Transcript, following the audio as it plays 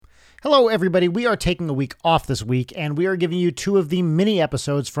Hello, everybody. We are taking a week off this week, and we are giving you 2 of the mini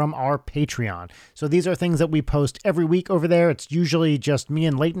episodes from our Patreon. So these are things that we post every week over there. It's usually just me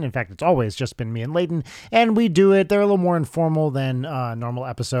and Leighton. In fact, it's always just been me and Leighton, and we do it. They're a little more informal than normal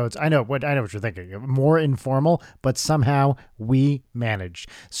episodes. I know what you're thinking. More informal, but somehow we managed.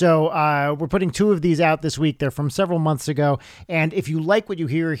 So we're putting 2 of these out this week. They're from several months ago, and if you like what you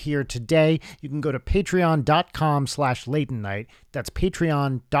hear here today, you can go to patreon.com/Leighton Night. That's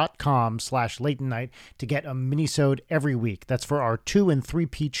patreon.com/Leighton Night to get a mini-sode every week. That's for our 2 and 3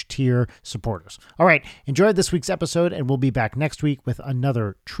 peach tier supporters. All right, enjoy this week's episode, and we'll be back next week with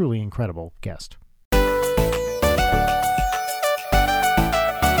another truly incredible guest.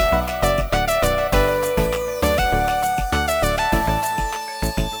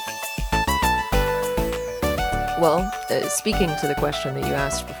 Well, speaking to the question that you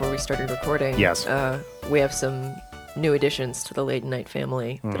asked before we started recording, yes, we have some new additions to the Leighton Night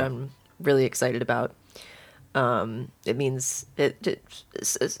family that I'm really excited about. It means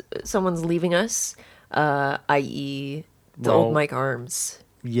someone's leaving us, i.e. the old Mike Arms.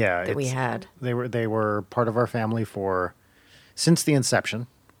 Yeah, that we had. They were part of our family since the inception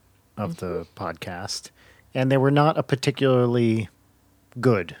of the podcast, and they were not a particularly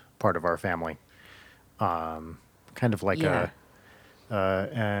good part of our family. Kind of like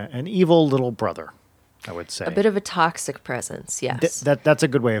an evil little brother, I would say. A bit of a toxic presence, yes. That's a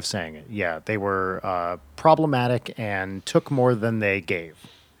good way of saying it. Yeah, they were problematic and took more than they gave.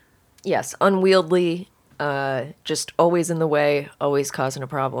 Yes, unwieldy, just always in the way, always causing a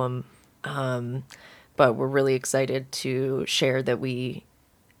problem. But we're really excited to share that we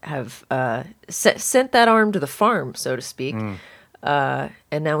have sent that arm to the farm, so to speak. And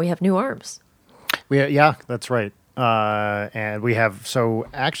now we have new arms. Yeah, that's right. And we have,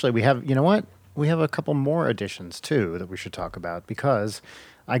 you know what? We have a couple more additions, too, that we should talk about, because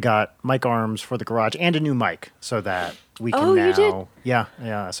I got mic arms for the garage and a new mic so that we can now... you did?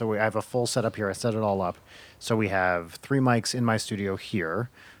 Yeah. So I have a full setup here. I set it all up. So we have 3 mics in my studio here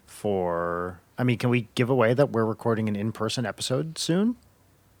can we give away that we're recording an in-person episode soon?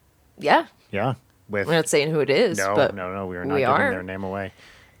 Yeah. Yeah. We're not saying who it is, but No. We are not giving their name away.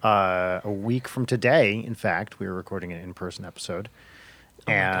 A week from today, in fact, we were recording an in-person episode.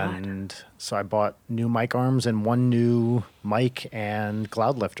 So I bought new mic arms and 1 new mic and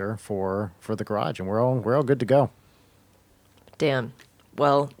cloud lifter for the garage, and we're all good to go. Damn.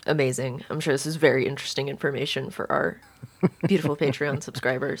 Well, amazing. I'm sure this is very interesting information for our beautiful Patreon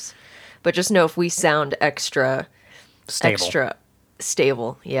subscribers. But just know if we sound extra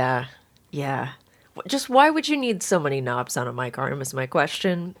stable. Yeah. Just why would you need so many knobs on a mic arm is my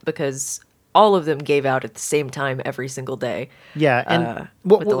question, because all of them gave out at the same time every single day. Yeah, and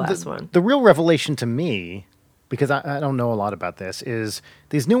with the last one. The real revelation to me, because I don't know a lot about this, is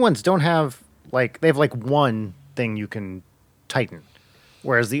these new ones don't have, they have one thing you can tighten,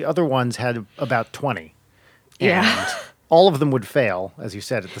 whereas the other ones had about 20. Yeah. And all of them would fail, as you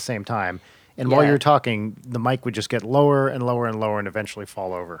said, at the same time. And while you're talking, the mic would just get lower and lower and lower and eventually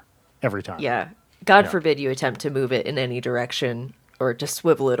fall over every time. Yeah. God forbid you attempt to move it in any direction or to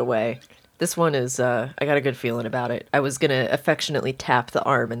swivel it away. This one is, I got a good feeling about it. I was going to affectionately tap the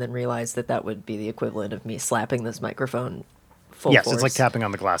arm and then realize that would be the equivalent of me slapping this microphone full force. Yes, it's like tapping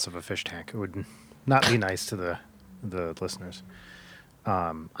on the glass of a fish tank. It would not be nice to the listeners.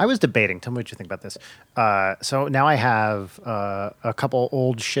 I was debating. Tell me what you think about this. So now I have a couple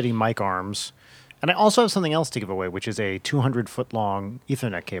old shitty mic arms, and I also have something else to give away, which is a 200-foot-long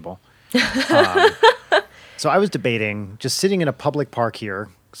Ethernet cable. So I was debating just sitting in a public park here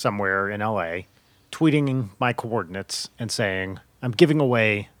somewhere in LA, tweeting my coordinates and saying, I'm giving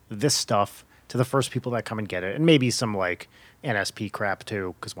away this stuff to the first people that come and get it. And maybe some NSP crap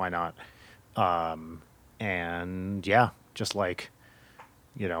too, because why not? And yeah, just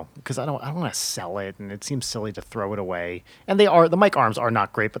because I don't want to sell it, and it seems silly to throw it away. And the mic arms are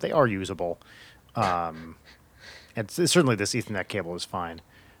not great, but they are usable. And certainly this Ethernet cable is fine.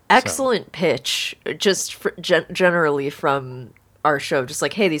 Excellent pitch, just generally from our show. Just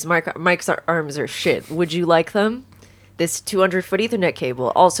hey, these mic's arms are shit. Would you like them? This 200-foot Ethernet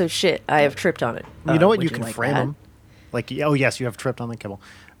cable, also shit. I have tripped on it. You know what? You can frame them. Oh, yes, you have tripped on the cable.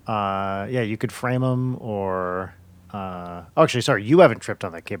 Yeah, you could frame them or... actually, sorry, you haven't tripped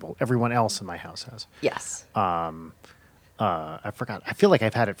on that cable. Everyone else in my house has. Yes. I forgot. I feel like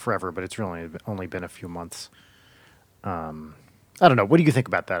I've had it forever, but it's really only been a few months. I don't know. What do you think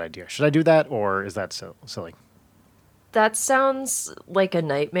about that idea? Should I do that, or is that so silly? That sounds like a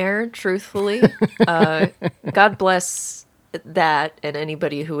nightmare, truthfully. God bless that and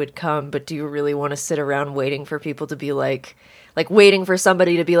anybody who would come, but do you really want to sit around waiting for people to be like, like waiting for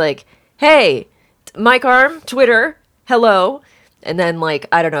somebody to be like, hey, Mike Arm, Twitter, hello. And then, like,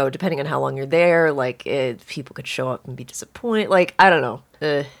 I don't know, depending on how long you're there, like, people could show up and be disappointed. Like, I don't know.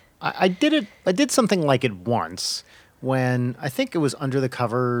 I did it. I did something like it once when I think it was Under the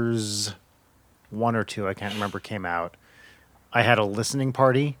Covers 1 or 2. I can't remember. Came out. I had a listening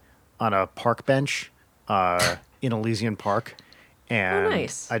party on a park bench in Elysian Park, and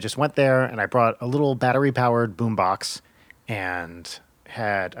nice. I just went there and I brought a little battery-powered boombox, and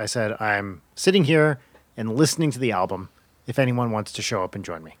I said, I'm sitting here and listening to the album. If anyone wants to show up and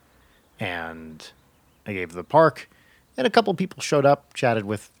join me, and I gave the park, and a couple people showed up, chatted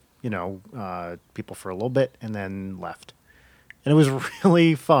with people for a little bit, and then left, and it was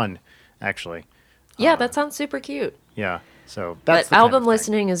really fun, actually. Yeah, that sounds super cute. Yeah. So that's But album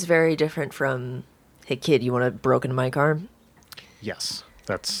listening is very different from, hey kid, you want a broken mic arm? Yes,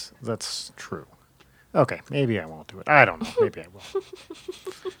 that's true. Okay, maybe I won't do it. I don't know. Maybe I will.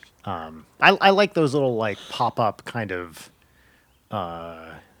 I like those little like pop up kind of,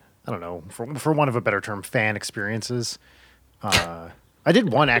 I don't know, for want of a better term, fan experiences. I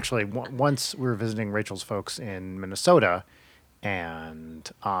did one actually. Once we were visiting Rachel's folks in Minnesota, and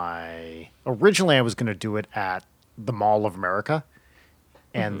originally I was going to do it at the Mall of America,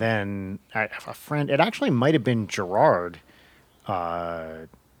 and then a friend. It actually might have been Gerard. Like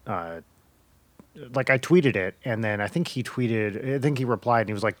I tweeted it, and then I think he replied, and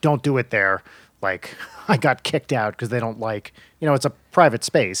he was like, "Don't do it there." Like I got kicked out because they don't like, it's a private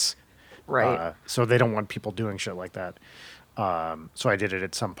space, Right. so they don't want people doing shit like that. So I did it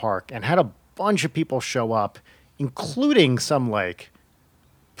at some park and had a bunch of people show up, including some like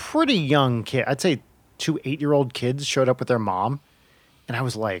pretty young kid. I'd say 2 8-year-old kids showed up with their mom, and I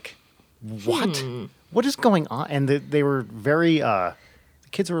was like, "What? What is going on?" And they were very. The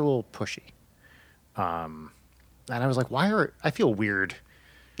kids were a little pushy. And I was like, I feel weird,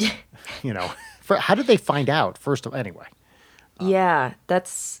 how did they find out anyway? Yeah,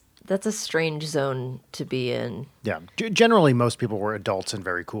 that's a strange zone to be in. Yeah. Generally most people were adults and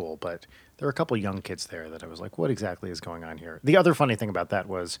very cool, but there were a couple young kids there that I was like, what exactly is going on here? The other funny thing about that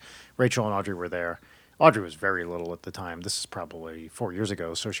was Rachel and Audrey were there. Audrey was very little at the time. This is probably 4 years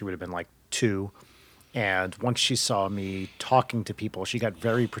ago. So she would have been like 2. And once she saw me talking to people, she got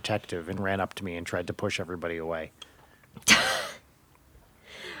very protective and ran up to me and tried to push everybody away.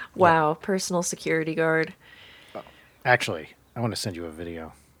 Wow, yeah. Personal security guard. Actually, I want to send you a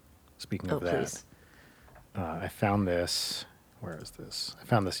video. Speaking of that, please. I found this. Where is this? I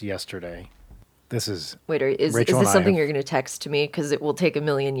found this yesterday. This is. Wait, is this something you're going to text to me? Because it will take a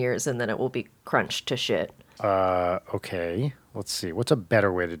million years and then it will be crunched to shit. Okay. Let's see. What's a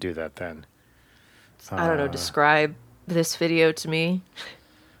better way to do that then? I don't know, describe this video to me.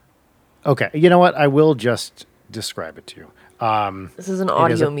 Okay, you know what? I will just describe it to you. This is an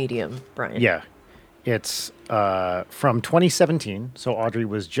audio medium, Brian. Yeah. It's from 2017, so Audrey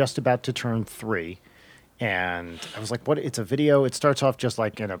was just about to turn 3, and I was like, what? It's a video. It starts off just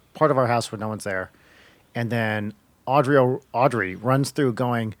like in a part of our house where no one's there, and then Audrey runs through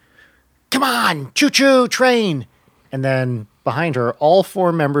going, come on, choo-choo, train! And then behind her, all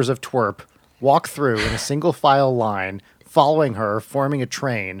 4 members of Twerp walk through in a single file line, following her, forming a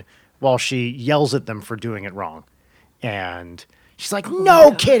train, while she yells at them for doing it wrong. And she's like,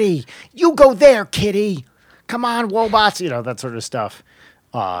 no, Kitty! You go there, Kitty! Come on, Wobots! That sort of stuff.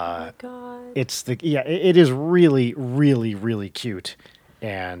 Oh my God. It is really, really, really cute.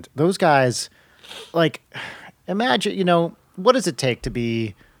 And those guys, like, imagine, what does it take to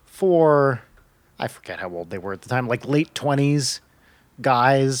be 4, I forget how old they were at the time, like late 20s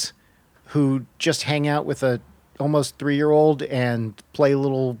guys who just hang out with a almost 3-year-old and play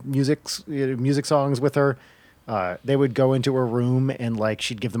little music songs with her. They would go into her room and like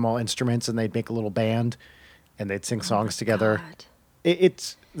she'd give them all instruments and they'd make a little band and they'd sing songs together.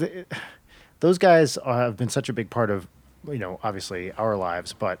 Those guys have been such a big part of, obviously our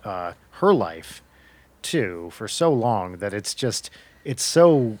lives, but her life too for so long that it's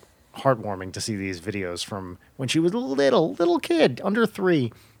so heartwarming to see these videos from when she was a little kid under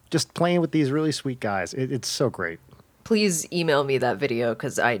 3. Just playing with these really sweet guys. It's so great. Please email me that video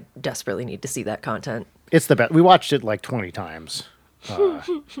because I desperately need to see that content. It's the best. We watched it like 20 times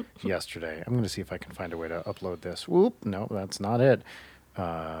yesterday. I'm going to see if I can find a way to upload this. Whoop. No, that's not it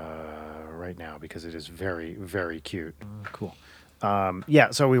right now because it is very, very cute. Cool.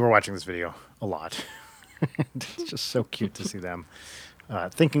 So we were watching this video a lot. It's just so cute to see them.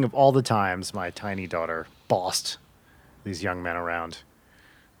 Thinking of all the times my tiny daughter bossed these young men around.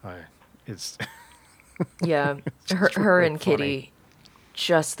 It's yeah, her and Kitty,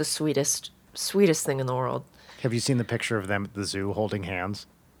 just the sweetest thing in the world. Have you seen the picture of them at the zoo holding hands?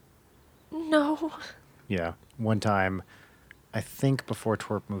 No. Yeah. One time, I think before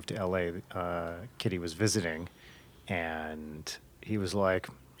Twerp moved to LA, Kitty was visiting, and he was like,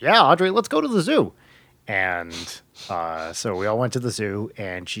 "Yeah, Audrey, let's go to the zoo." And so we all went to the zoo,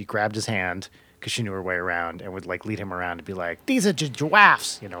 and she grabbed his hand because she knew her way around and would like lead him around and be like, "These are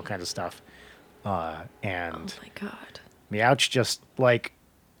giraffes," kind of stuff. And Oh my God. Meowch just like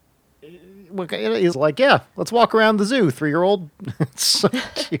he's like, "Yeah, let's walk around the zoo, 3-year-old." It's so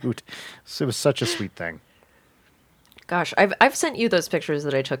cute. So it was such a sweet thing. Gosh, I've sent you those pictures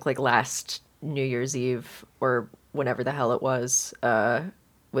that I took like last New Year's Eve or whenever the hell it was.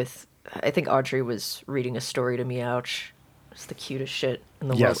 With I think Audrey was reading a story to Meowch. It's the cutest shit in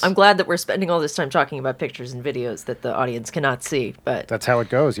the world. Yes. I'm glad that we're spending all this time talking about pictures and videos that the audience cannot see, but That's how it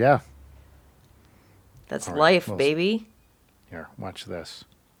goes. Yeah. that's All right, life, well, baby. Here, watch this.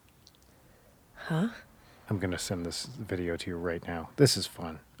 Huh? I'm going to send this video to you right now. This is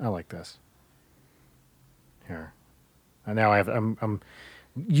fun. I like this. Here. And now I'm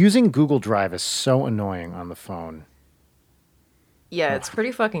using Google Drive is so annoying on the phone. Yeah, it's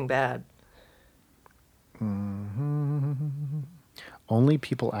pretty fucking bad. Only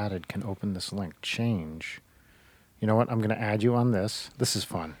people added can open this link. Change. You know what? I'm going to add you on this. This is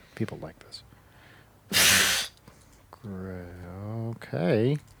fun. People like this.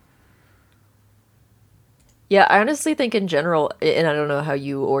 Okay. Yeah, I honestly think in general, and I don't know how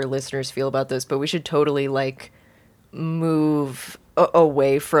you or listeners feel about this, but we should totally like move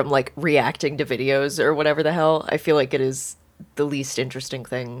away from like reacting to videos or whatever the hell. I feel like it is the least interesting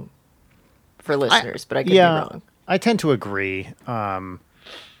thing for listeners, but I could be wrong. I tend to agree. And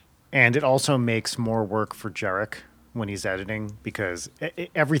it also makes more work for Jarek when he's editing because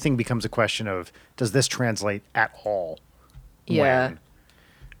everything becomes a question of, does this translate at all? Yeah.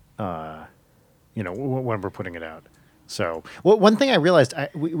 When we're putting it out. So one thing I realized,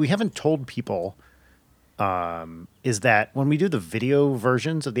 we haven't told people is that when we do the video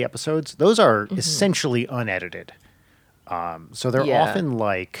versions of the episodes, those are essentially unedited. So they're often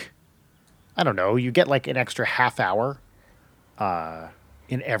like, I don't know, you get like an extra half hour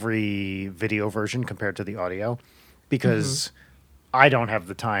in every video version compared to the audio because I don't have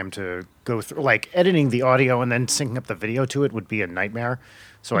the time to go through, like editing the audio and then syncing up the video to it would be a nightmare.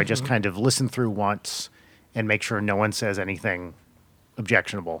 So I just kind of listen through once and make sure no one says anything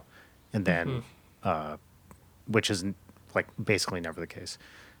objectionable. And then, which is like basically never the case.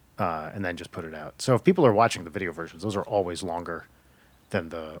 And then just put it out. So if people are watching the video versions, those are always longer than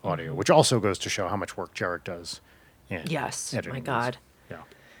the audio, which also goes to show how much work Jarek does. Yes. Editing My these. God. Yeah.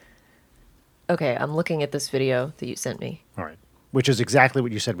 Okay, I'm looking at this video that you sent me. All right. Which is exactly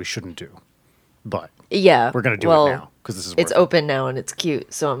what you said we shouldn't do. But Yeah. we're going to do it now because this is it's worth it. open now and it's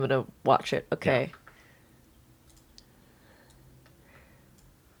cute, so I'm going to watch it. Okay.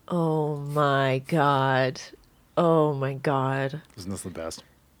 Oh my God. Oh my God. Isn't this the best?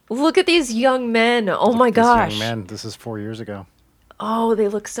 Look at these young men. Oh my This gosh. young man, this is 4 years ago. Oh, they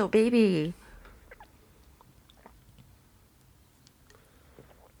look so baby.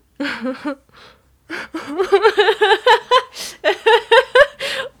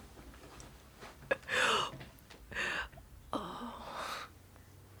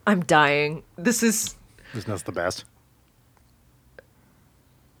 I'm dying. This is... Isn't this the best?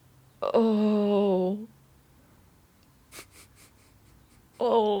 Oh.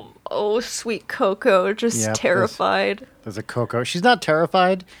 Oh, sweet Coco, just Yep, terrified. There's a Coco. She's not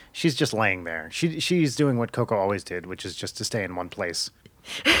terrified. She's just laying there. She's doing what Coco always did, which is just to stay in one place.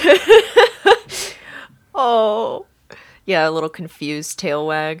 Oh. Yeah, a little confused tail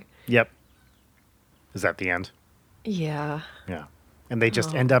wag. Yep. Is that the end? Yeah. Yeah. And they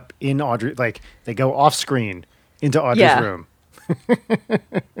just end up in Audrey, like they go off screen into Audrey's Yeah. room.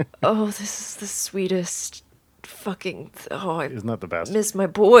 Oh, this is the sweetest fucking... Oh, I Isn't that the best? miss my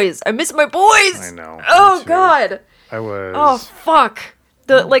boys. I miss my boys! I know. Oh, Me too. God. I was. Oh, fuck.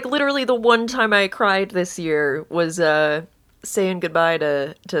 Like, literally the one time I cried this year was saying goodbye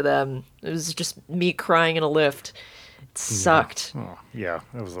to them. It was just me crying in a lift. It sucked. Oh, yeah,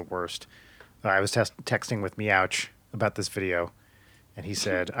 it was the worst. I was texting with Meowch about this video, and he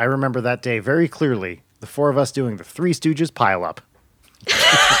said, I remember that day very clearly, the four of us doing the Three Stooges pile up.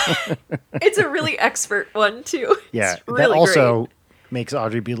 It's a really expert one, too. Yeah, It's really that also makes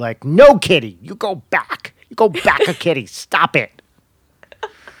Audrey be like, no, Kitty, you go back. You go back a Kitty. Stop it.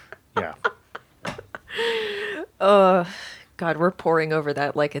 Yeah. God, we're poring over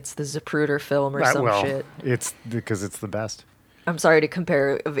that like it's the Zapruder film or some shit. It's because it's the best. I'm sorry to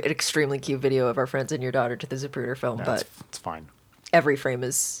compare an extremely cute video of our friends and your daughter to the Zapruder film, but It's fine. every frame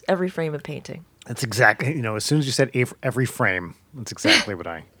a painting. That's exactly, as soon as you said every frame, that's exactly what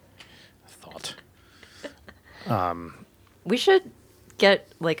I thought. We should get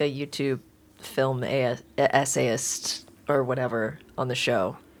like a YouTube film essayist or whatever on the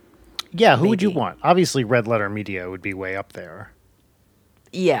show. Yeah, who would you Maybe. want? Obviously, Red Letter Media would be way up there.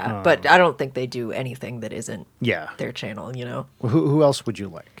 Yeah, but I don't think they do anything that isn't Yeah. their channel, you know? Who else would you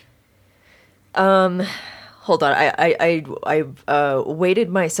like? Hold on. I waded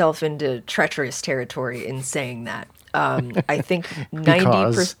myself into treacherous territory in saying that. I think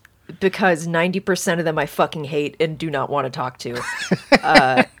 90%, because 90% of them I fucking hate and do not want to talk to.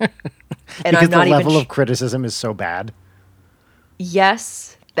 And Because I'm not the level even of criticism is so bad.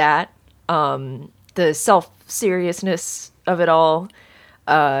 yes, that the self-seriousness of it all.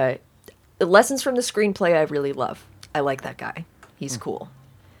 Lessons from the Screenplay I really love. I like that guy. He's cool.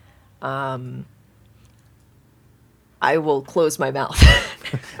 I will close my mouth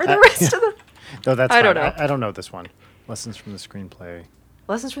for the rest of the No, that's I fine. don't know. I don't know this one. Lessons from the Screenplay.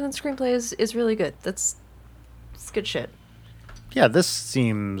 Lessons from the Screenplay is really good. It's good shit. Yeah, this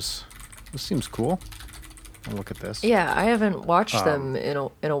seems cool. I'll look at this. Yeah, I haven't watched them in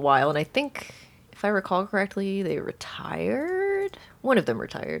a while, and I think if I recall correctly, they retired. One of them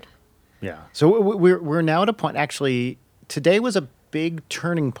retired. Yeah. So we're now at a point. Actually, today was a big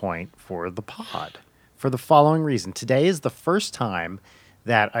turning point for the pod, for the following reason. Today is the first time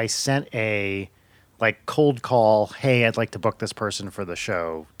that I sent a cold call. Hey, I'd like to book this person for the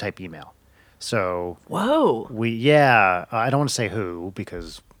show type email. So Whoa. I don't want to say who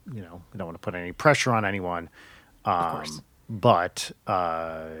because we don't want to put any pressure on anyone. Of course. But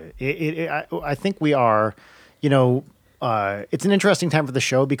I think we are, it's an interesting time for the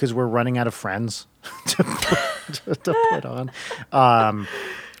show because we're running out of friends to put on,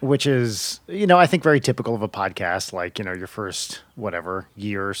 which is, I think very typical of a podcast. Like, your first,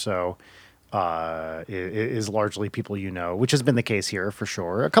 year or so is largely people which has been the case here for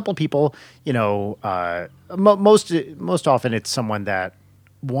sure. A couple of people, most often it's someone that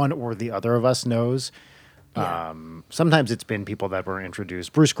one or the other of us knows. Yeah. Sometimes it's been people that were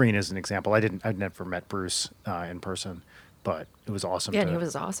introduced. Bruce Green is an example. I'd never met Bruce in person, but it was awesome. Yeah, and he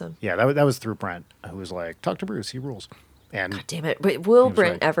was awesome. Yeah, that was through Brent, who was like, talk to Bruce, he rules. And Damn it. Wait, will was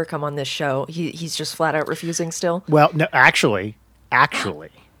Brent right. ever come on this show? He's just flat out refusing still? well, no, actually,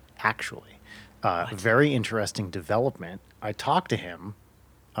 very interesting development. I talked to him,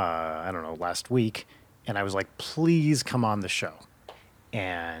 I don't know, last week, and I was like, please come on the show.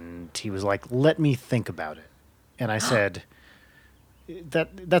 And he was like, let me think about it. And I said,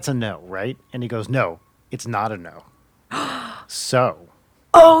 that's a no, right? And he goes, no, it's not a no. So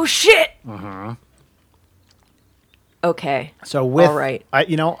Oh, shit! Okay. with, All right.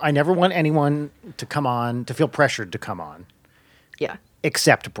 I never want anyone to come on, to feel pressured to come on, Yeah.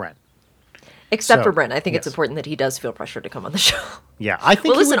 except Brent. Except So, for Brent. I think it's yes. important that he does feel pressure to come on the show. Yeah, I think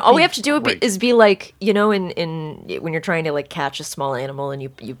Well, he listen, would all we be have to do great. is be like, in when you're trying to like catch a small animal and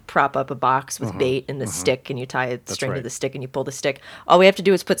you prop up a box with bait and the stick and you tie a string to right. the stick and you pull the stick. All we have to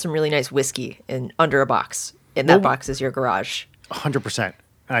do is put some really nice whiskey in under a box. And that box is your garage. 100%.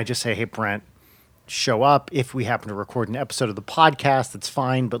 And I just say, hey, Brent, show up. If we happen to record an episode of the podcast, that's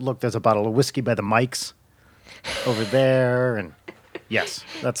fine. But look, there's a bottle of whiskey by the mics over there. And yes,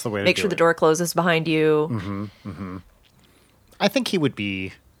 that's the way to Make do sure the it. door closes behind you. I think he would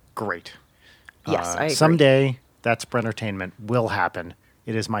be great. Yes, I agree. Someday, that's Brent Entertainment will happen.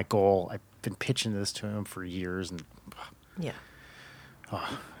 It is my goal. I've been pitching this to him for years, and Yeah.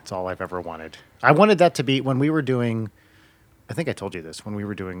 it's all I've ever wanted. I wanted that to be when we were doing, I think I told you this, when we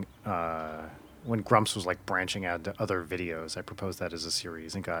were doing, when Grumps was like branching out to other videos, I proposed that as a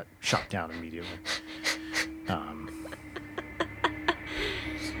series and got shot down immediately. Yeah.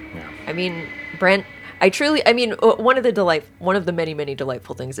 I mean, Brent. One of the many, many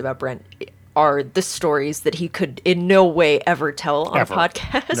delightful things about Brent are the stories that he could in no way ever tell on Ever. a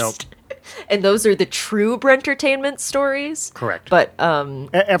podcast. Nope. And those are the true Brent Entertainment stories. Correct. But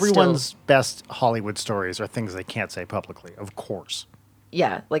Everyone's best Hollywood stories are things they can't say publicly, of course.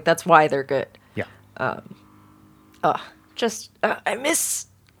 yeah, like that's why they're good. Yeah. I miss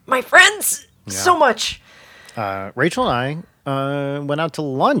my friends so much. Rachel and I went out to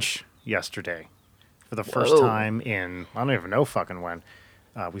lunch yesterday for the first Whoa. time in, I don't even know fucking when.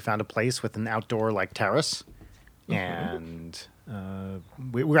 We found a place with an outdoor terrace, and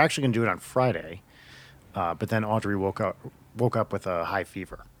we were actually going to do it on Friday, but then Audrey woke up with a high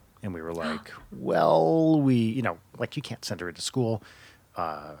fever, and we were like, well, you can't send her into school.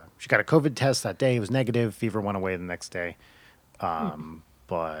 She got a COVID test that day. It was negative. Fever went away the next day.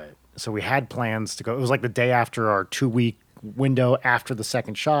 But so we had plans to go. It was like the day after our 2-week window after the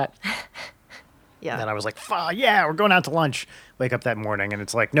second shot. Yeah. And I was like, yeah, we're going out to lunch. Wake up that morning, and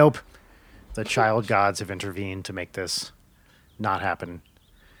it's like, nope. The child gods have intervened to make this not happen.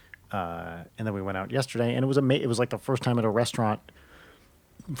 And then we went out yesterday, and it was it was like the first time at a restaurant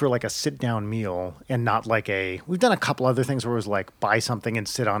for like a sit-down meal, and not like we've done a couple other things where it was like buy something and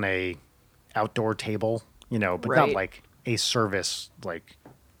sit on a outdoor table, but not Right. like a service like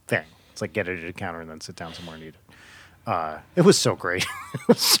thing. It's like get it at a counter and then sit down somewhere and eat it. It was so great. It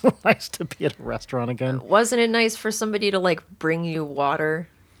was so nice to be at a restaurant again. Wasn't it nice for somebody to like bring you water?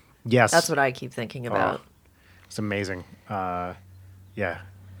 Yes. That's what I keep thinking about. It's amazing. Yeah,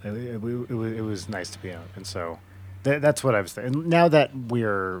 it was nice to be out, and so that's what I was thinking. Now that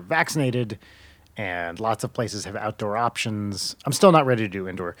we're vaccinated and lots of places have outdoor options, I'm still not ready to do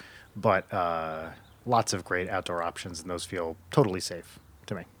indoor, but lots of great outdoor options, and those feel totally safe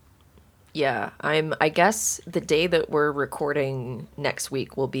to me. Yeah, I guess the day that we're recording next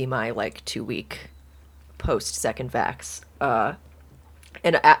week will be my like 2 week post second vax.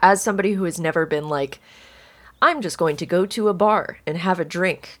 And as somebody who has never been like, I'm just going to go to a bar and have a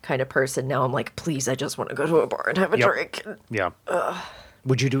drink kind of person, now I'm like, please, I just want to go to a bar and have a Yep. drink. Yeah.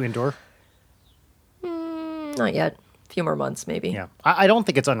 Would you do indoor? Not yet. A few more months, maybe. Yeah. I don't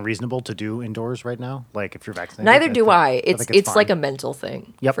think it's unreasonable to do indoors right now. Like if you're vaccinated. Neither do I. think It's like fine. a mental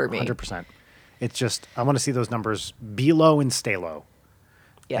thing Yep, for me. 100%. It's just I want to see those numbers be low and stay low.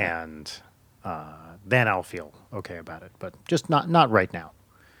 Yeah. And then I'll feel okay about it, but just not right now.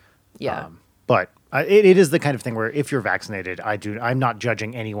 Yeah. But it is the kind of thing where if you're vaccinated, I'm not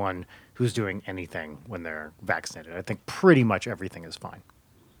judging anyone who's doing anything when they're vaccinated. I think pretty much everything is fine.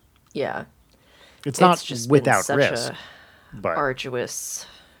 Yeah. It's not just been without such risk, a but arduous,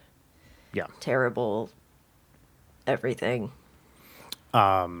 yeah. terrible everything.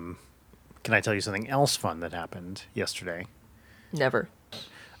 Can I tell you something else fun that happened yesterday? Never.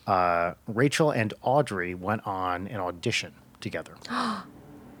 Rachel and Audrey went on an audition together.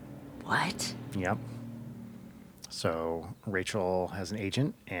 What? Yep. So Rachel has an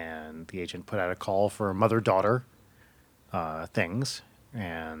agent, and the agent put out a call for mother-daughter things,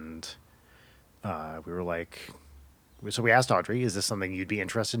 and we were like, so we asked Audrey, is this something you'd be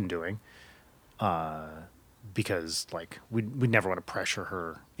interested in doing? Because like we'd never want to pressure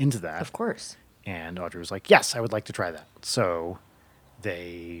her into that. Of course. And Audrey was like, yes, I would like to try that. So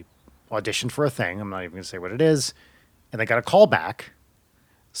they auditioned for a thing. I'm not even going to say what it is. And they got a call back.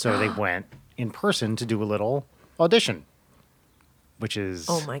 So they went in person to do a little audition, which is...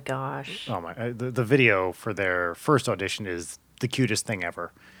 Oh my gosh. Oh my! The video for their first audition is the cutest thing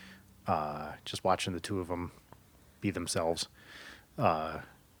ever. Just watching the two of them be themselves.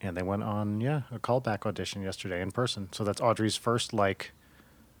 And they went on, a callback audition yesterday in person. So that's Audrey's first,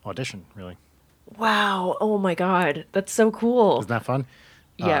 audition, really. Wow. Oh my God. That's so cool. Isn't that fun?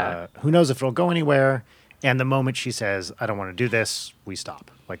 Yeah. Who knows if it'll go anywhere? And the moment she says, I don't want to do this, we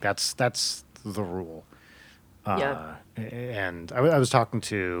stop. Like, that's the rule. Yeah. And I was talking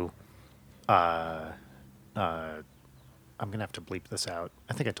to, I'm going to have to bleep this out.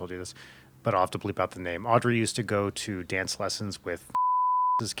 I think I told you this, but I'll have to bleep out the name. Audrey used to go to dance lessons with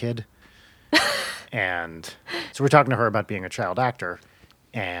his kid. And so we're talking to her about being a child actor.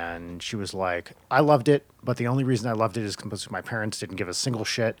 And she was like, I loved it, but the only reason I loved it is because my parents didn't give a single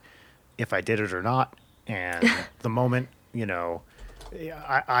shit if I did it or not. And the moment,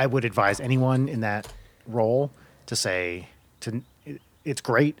 I would advise anyone in that role to say, it's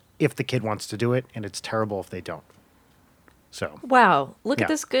great if the kid wants to do it, and it's terrible if they don't. So, Wow. Look Yeah. at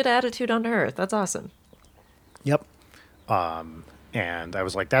this good attitude on earth. That's awesome. yep. And I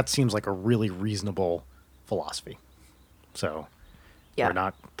was like, that seems like a really reasonable philosophy. So, Yeah. we're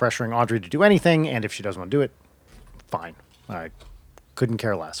not pressuring Audrey to do anything, and if she doesn't want to do it, fine. I couldn't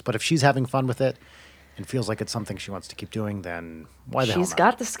care less. But if she's having fun with it and feels like it's something she wants to keep doing, then why the hell She's not?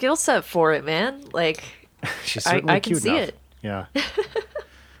 got the skill set for it, man. Like, She's I certainly can cute see enough. it. Yeah.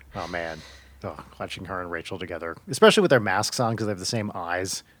 Oh man, watching her and Rachel together, especially with their masks on because they have the same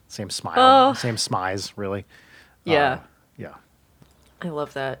eyes, same smile, same smize. Really. Yeah. Yeah. I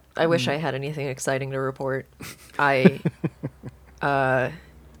love that. I wish I had anything exciting to report. I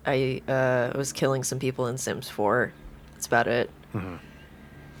was killing some people in Sims 4. That's about it.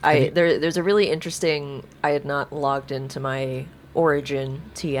 There's a really interesting. I had not logged into my Origin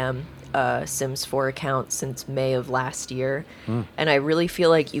TM Sims 4 account since May of last year, and I really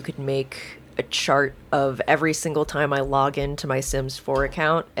feel like you could make a chart of every single time I log into my Sims 4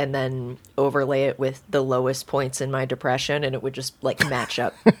 account and then overlay it with the lowest points in my depression, and it would just like match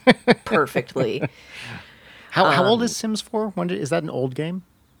up perfectly. How old is Sims 4? Is that an old game?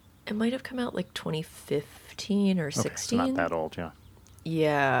 It might have come out like 2015 or Okay, so 16. not that old. Yeah.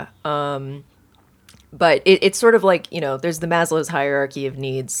 Yeah. But it's sort of like, there's the Maslow's hierarchy of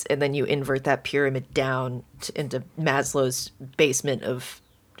needs, and then you invert that pyramid down into Maslow's basement of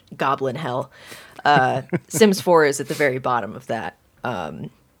goblin hell. Sims 4 is at the very bottom of that.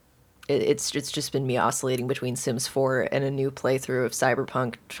 It's just been me oscillating between Sims 4 and a new playthrough of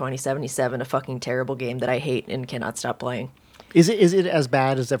Cyberpunk 2077, a fucking terrible game that I hate and cannot stop playing. Is it as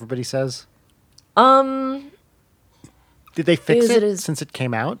bad as everybody says? Did they fix it since it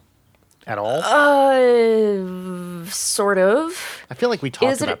came out at all? Sort of. I feel like we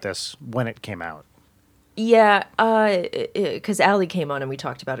talked about this when it came out. Yeah, because Allie came on and we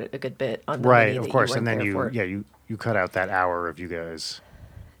talked about it a good bit on the right, of course, and then you cut out that hour of you guys.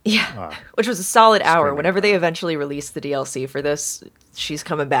 Yeah, which was a solid hour. Whenever they eventually release the DLC for this, she's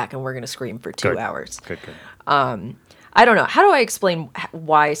coming back and we're gonna scream for 2 hours. Good. I don't know. How do I explain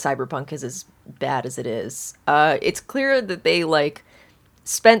why Cyberpunk is as bad as it is? It's clear that they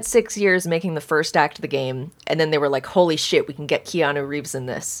spent 6 years making the first act of the game, and then they were like, "Holy shit, we can get Keanu Reeves in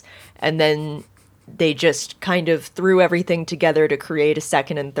this," and then they just kind of threw everything together to create a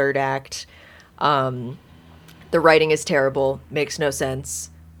second and third act. The writing is terrible, makes no sense.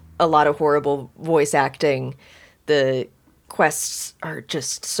 A lot of horrible voice acting. The quests are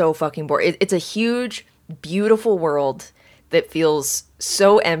just so fucking boring. It's a huge, beautiful world that feels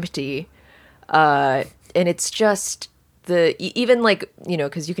so empty. And it's just even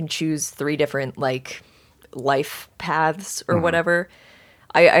because you can choose 3 different life paths or whatever.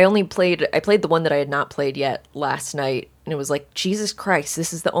 I played the one that I had not played yet last night, and it was like, Jesus Christ,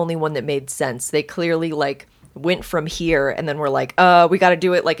 this is the only one that made sense. They clearly went from here and then we're like, we got to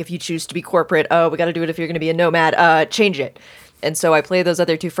do it if you choose to be corporate. We got to do it if you're going to be a nomad. Change it. And so I played those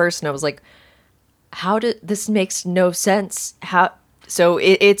other 2 first, and I was like, this makes no sense. So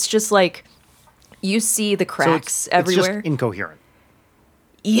it's just you see the cracks everywhere. It's just incoherent.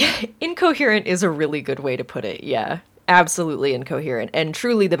 Yeah, incoherent is a really good way to put it. Yeah, absolutely incoherent. And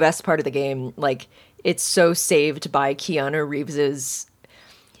truly the best part of the game, it's so saved by Keanu Reeves's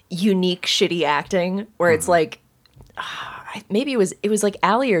unique shitty acting, where it's maybe it was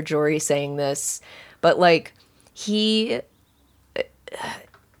Ali or Jory saying this, but he's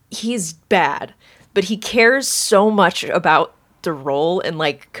bad, but he cares so much about the role and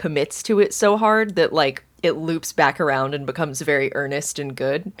commits to it so hard that it loops back around and becomes very earnest and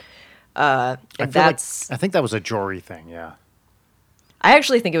good. I think that was a Jory thing. Yeah, I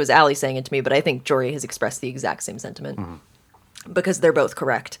actually think it was Ali saying it to me, but I think Jory has expressed the exact same sentiment. Because they're both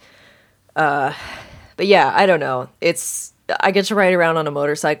correct. But yeah, I don't know. I get to ride around on a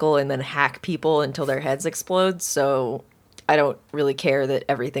motorcycle and then hack people until their heads explode, so I don't really care that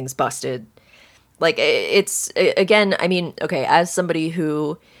everything's busted. Again, I mean, okay, as somebody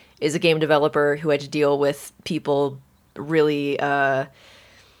who is a game developer who had to deal with people really, I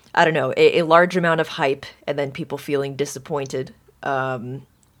don't know, a large amount of hype and then people feeling disappointed,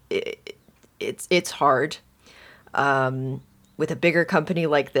 it's hard. With a bigger company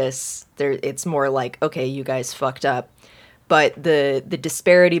like this, it's more okay, you guys fucked up. But the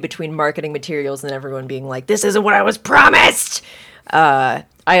disparity between marketing materials and everyone being like, this isn't what I was promised. I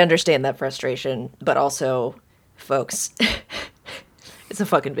understand that frustration, but also, folks, it's a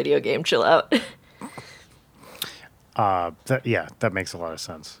fucking video game. Chill out. That makes a lot of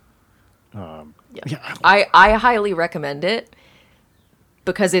sense. Yeah. I highly recommend it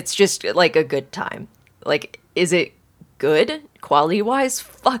because it's just a good time. Is it good quality wise?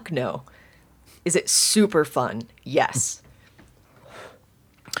 Fuck no. Is it super fun? Yes.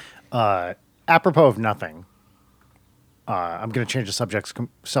 Apropos of nothing, I'm going to change the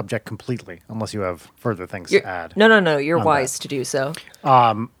subject completely, unless you have further things to add. No. You're wise to do so.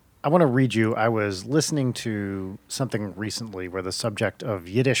 I want to read you. I was listening to something recently where the subject of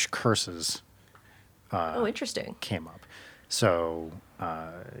Yiddish curses interesting. came up. So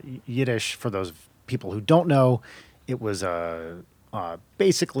Yiddish, for those people who don't know, it was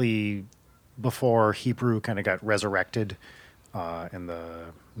basically before Hebrew kind of got resurrected in the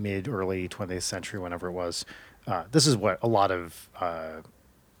mid-early 20th century, whenever it was. This is what a lot of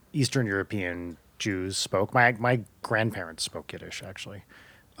Eastern European Jews spoke. My grandparents spoke Yiddish, actually.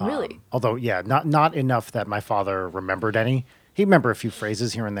 Really? Although, yeah, not enough that my father remembered any. He remembered a few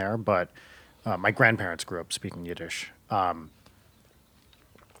phrases here and there, but my grandparents grew up speaking Yiddish. And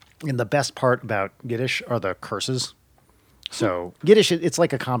the best part about Yiddish are the curses. So Yiddish, it's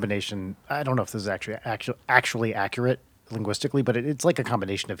like a combination. I don't know if this is actually accurate linguistically, but it's like a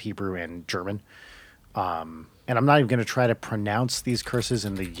combination of Hebrew and German. And I'm not even going to try to pronounce these curses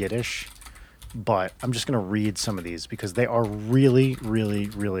in the Yiddish, but I'm just going to read some of these because they are really, really,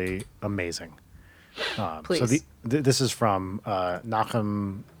 really amazing. Please. So this is from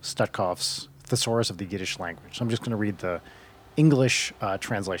Nachum Stutkov's thesaurus of the Yiddish language. So I'm just going to read the English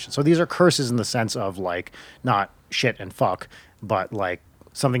translation. So these are curses in the sense of like not shit and fuck, but like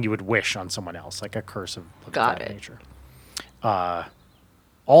something you would wish on someone else, like a curse of Got that it. nature.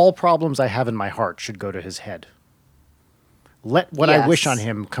 All problems I have in my heart should go to his head. Let what I wish Yes. on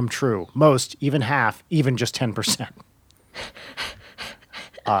him come true. Most, even half, even just 10%.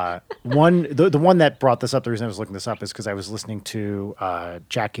 The one that brought this up, the reason I was looking this up is because I was listening to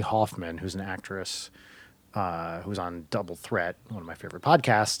Jackie Hoffman, who's an actress who's on Double Threat, one of my favorite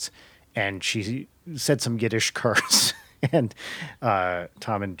podcasts, and she said some Yiddish curse. And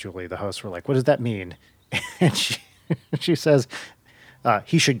Tom and Julie, the hosts, were like, "What does that mean?" And she says,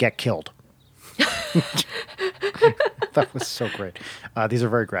 "He should get killed." That was so great. These are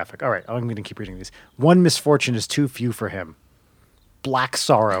very graphic. All right, I'm going to keep reading these. One misfortune is too few for him. Black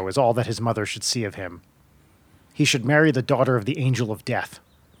sorrow is all that his mother should see of him. He should marry the daughter of the angel of death.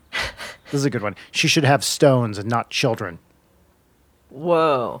 This is a good one. She should have stones and not children.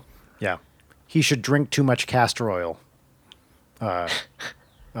 Whoa. Yeah. He should drink too much castor oil.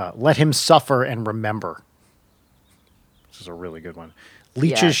 Let him suffer and remember. This is a really good one.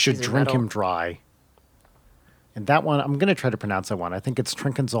 Leeches Yeah, should these are drink metal. him dry. And that one, I'm going to try to pronounce that one. I think it's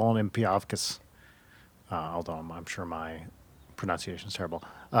Trinkenzol and Impiavkis. Although I'm sure my pronunciation is terrible.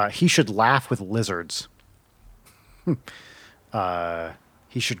 He should laugh with lizards.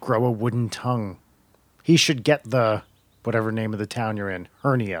 He should grow a wooden tongue. He should get the, whatever name of the town you're in,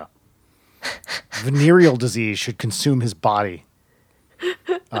 hernia. Venereal disease should consume his body.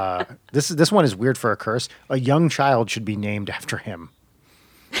 This one is weird for a curse. A young child should be named after him.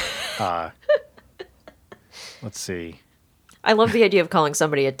 Let's see. I love the idea of calling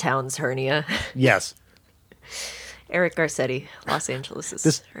somebody a town's hernia. Yes, Eric Garcetti, Los Angeles'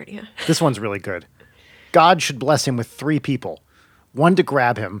 This- hernia. this one's really good. God should bless him with 3 people. One to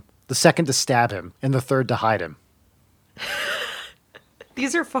grab him, the second to stab him, and the third to hide him.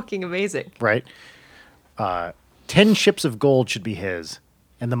 These are fucking amazing. Right? 10 ships of gold should be his,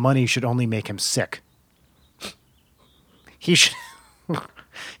 and the money should only make him sick. He should,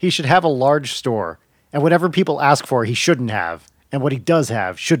 he should have a large store, and whatever people ask for, he shouldn't have, and what he does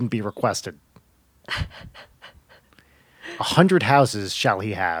have shouldn't be requested. 100 houses shall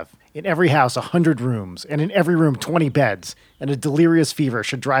he have. In every house, 100 rooms, and in every room, 20 beds, and a delirious fever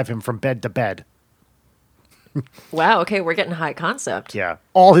should drive him from bed to bed. Wow, okay, we're getting high concept. Yeah.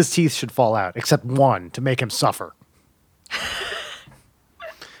 All his teeth should fall out, except one to make him suffer.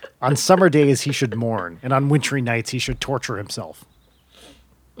 On summer days, he should mourn, and on wintry nights, he should torture himself.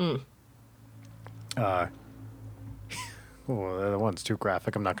 Oh, that one's too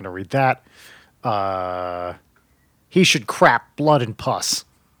graphic. I'm not going to read that. He should crap blood and pus.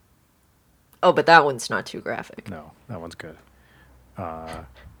 Oh, but that one's not too graphic. No, that one's good. And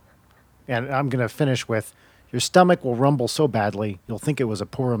I'm going to finish with, your stomach will rumble so badly, you'll think it was a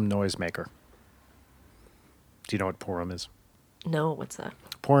Purim noisemaker. Do you know what Purim is? No, what's that?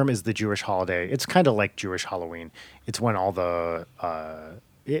 Purim is the Jewish holiday. It's kind of like Jewish Halloween. It's when all the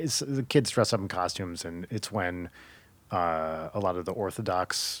kids dress up in costumes, and it's when a lot of the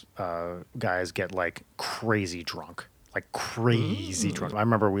Orthodox guys get like crazy drunk, like crazy drunk. I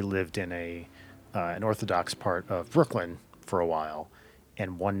remember we lived in an Orthodox part of Brooklyn for a while,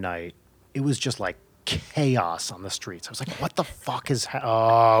 and one night it was just like chaos on the streets. I was like, "What the fuck is?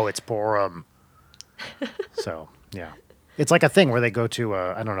 Oh, it's Purim." So yeah. It's like a thing where they go to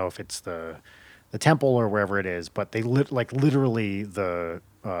I don't know if it's the temple or wherever it is, but they literally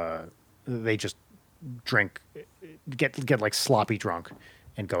they just drink, get like sloppy drunk,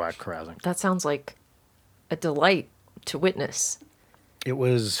 and go out carousing. That sounds like a delight to witness. It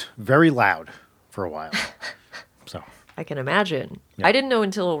was very loud for a while, so I can imagine. Yeah. I didn't know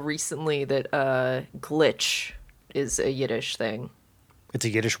until recently that glitch is a Yiddish thing. it's a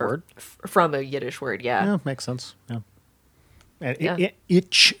Yiddish word. From a Yiddish word, yeah. Yeah, makes sense. Yeah, and Yeah.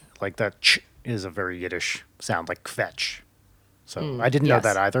 itch, like that ch is a very Yiddish sound, like kvetch. So I didn't know yes.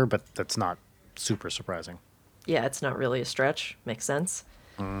 that either, but that's not super surprising. Yeah, it's not really a stretch. Makes sense.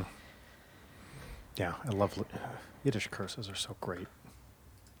 Yeah, I love Yiddish curses are so great.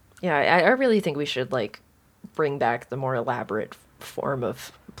 Yeah, I really think we should like bring back the more elaborate form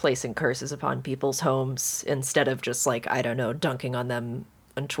of placing curses upon people's homes instead of just like, I don't know, dunking on them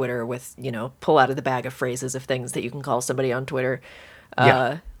on Twitter with, pull out of the bag of phrases of things that you can call somebody on Twitter.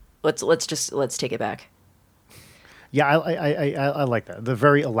 Yeah. Let's take it back. Yeah, I like that. The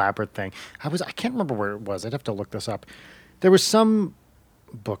very elaborate thing. I can't remember where it was. I'd have to look this up. There was some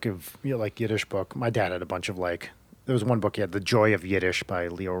book of like Yiddish book. My dad had a bunch of there was one book he had, The Joy of Yiddish by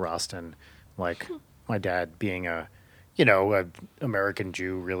Leo Rostin. Like my dad being a American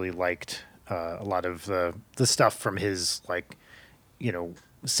Jew really liked a lot of the stuff from his like,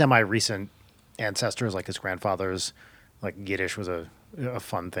 semi-recent ancestors, like his grandfathers, like Yiddish was a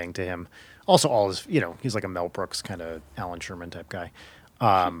fun thing to him. Also, all his, he's like a Mel Brooks kind of Alan Sherman type guy.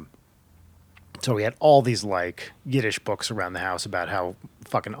 So we had all these like Yiddish books around the house about how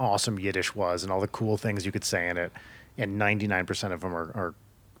fucking awesome Yiddish was and all the cool things you could say in it. And 99% of them are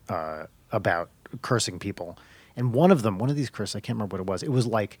about cursing people. And one of these curses, I can't remember what it was. It was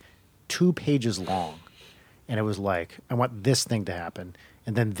like 2 pages long. And it was like, I want this thing to happen,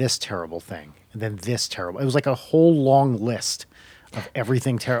 and then this terrible thing, and then this terrible. It was like a whole long list of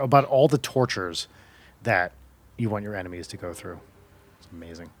everything terrible, about all the tortures that you want your enemies to go through. It's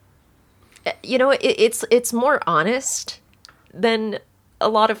amazing. It's more honest than a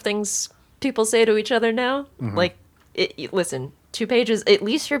lot of things people say to each other now. Mm-hmm. Like, listen, 2 pages, at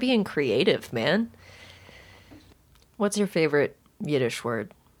least you're being creative, man. What's your favorite Yiddish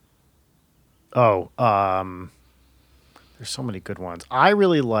word? Oh, there's so many good ones. I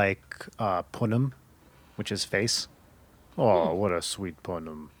really like punim, which is face. Oh, what a sweet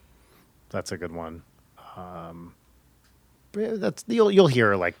punim. That's a good one. That's you'll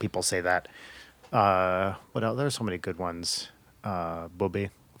hear like people say that. What else? There's so many good ones. Bubi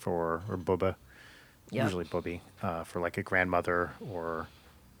or buba. Yep. Usually bubi for like a grandmother or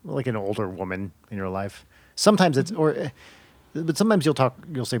like an older woman in your life. Sometimes it's but sometimes you'll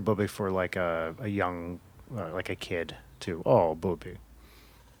say bubi for like a young, like a kid too. Oh, bubi.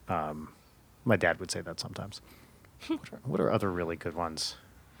 My dad would say that sometimes. What are other really good ones?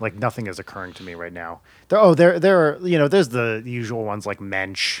 Like nothing is occurring to me right now. There are, there's the usual ones like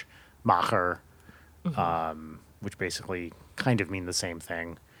mensch, macher, which basically kind of mean the same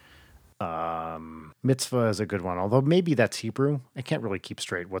thing. Mitzvah is a good one, although maybe that's Hebrew. I can't really keep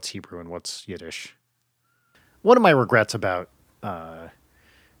straight what's Hebrew and what's Yiddish. One of my regrets about how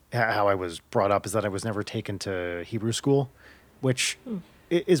I was brought up is that I was never taken to Hebrew school, which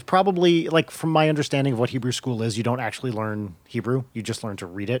is probably, like, from my understanding of what Hebrew school is, you don't actually learn Hebrew. You just learn to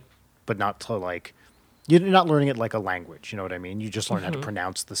read it, but not to, like, you're not learning it like a language. You know what I mean? You just learn how to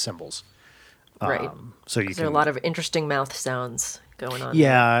pronounce the symbols. Right. So you can. There are a lot of interesting mouth sounds going on.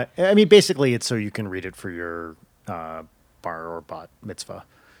 Yeah. I mean, basically, it's so you can read it for your bar or bat mitzvah.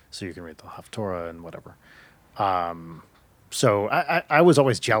 So you can read the Haftorah and whatever. So I was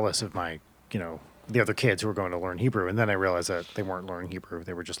always jealous of my, the other kids who were going to learn Hebrew. And then I realized that they weren't learning Hebrew.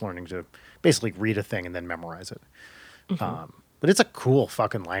 They were just learning to basically read a thing and then memorize it. But it's a cool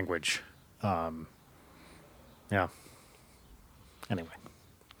fucking language. Yeah. Anyway.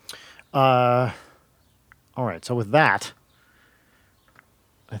 All right. So with that,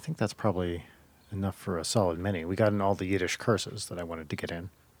 I think that's probably enough for a solid mini. We got in all the Yiddish curses that I wanted to get in.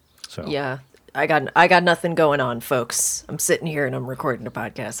 So Yeah. I got nothing going on, folks. I'm sitting here and I'm recording a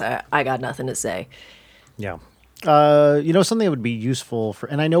podcast. I got nothing to say. Yeah. Something that would be useful for,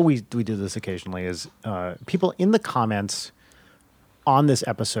 and I know we do this occasionally, is people in the comments on this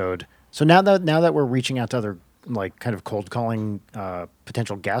episode. So now that we're reaching out to other, like, kind of cold calling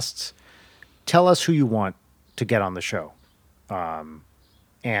potential guests, tell us who you want to get on the show. And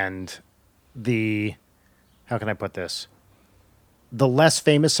how can I put this? The less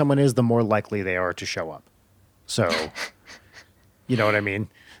famous someone is, the more likely they are to show up. So, you know what I mean?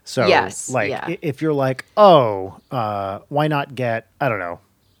 So, Yes, like, yeah. if you're like, why not get, I don't know,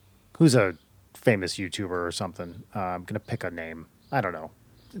 who's a famous YouTuber or something? I'm going to pick a name. I don't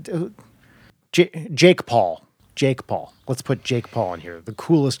know. Jake Paul. Jake Paul. Let's put Jake Paul in here. The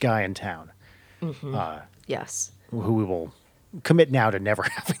coolest guy in town. Yes. Who we will commit now to never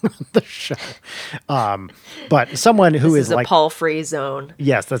having on the show. But someone who This is is like a Paul free zone.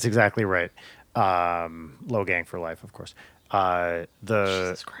 Yes, that's exactly right. Low gang for life, of course.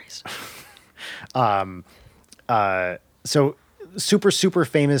 Jesus Christ. So super, super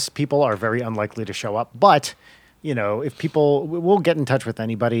famous people are very unlikely to show up. But, if people, we'll get in touch with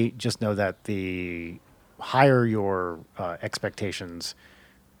anybody, just know that the higher your expectations,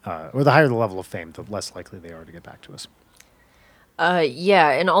 or the higher the level of fame, the less likely they are to get back to us.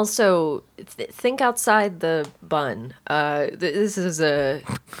 Yeah, and also think outside the bun. This is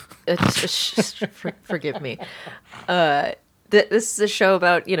forgive me. This is a show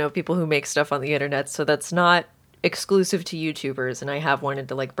about, people who make stuff on the internet, so that's not exclusive to YouTubers, and I have wanted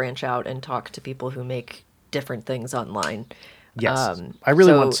to, like, branch out and talk to people who make different things online. Yes. I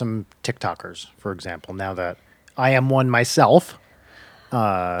really want some TikTokers, for example, now that I am one myself.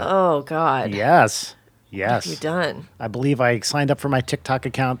 Oh God. Yes. What Yes. have you done? I believe I signed up for my TikTok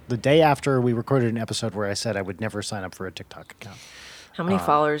account the day after we recorded an episode where I said I would never sign up for a TikTok account. How many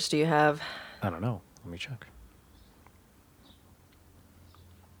followers do you have? I don't know. Let me check.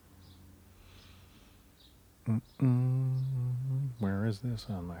 Where is this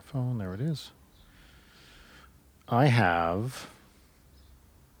on my phone? There it is. I have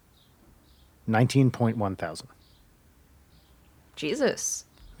 19.1 thousand. Jesus.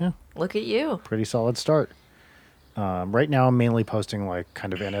 Yeah. Look at you. Pretty solid start. Right now, I'm mainly posting like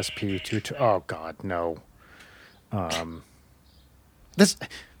kind of NSP to. Oh God, no. This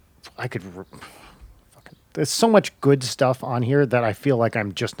I could. Fucking, there's so much good stuff on here that I feel like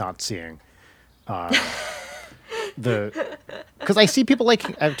I'm just not seeing. Because I see people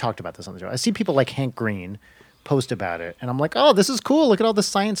like I've talked about this on the show. I see people like Hank Green post about it, and I'm like, oh, this is cool. Look at all this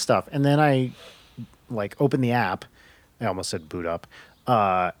science stuff. And then I like open the app. I almost said boot up.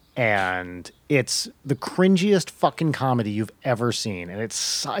 And it's the cringiest fucking comedy you've ever seen, and it's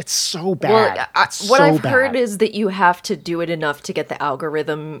so bad. Well, It's what so I've bad. heard is that you have to do it enough to get the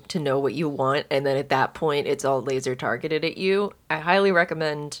algorithm to know what you want, and then at that point, it's all laser targeted at you. I highly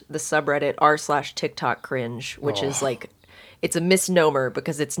recommend the subreddit r/TikTok cringe, which is like, it's a misnomer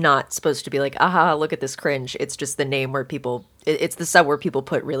because it's not supposed to be like, aha, look at this cringe. It's just the name where it's the sub where people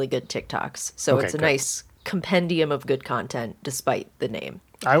put really good TikToks. So Okay, it's a good. nice compendium of good content despite the name.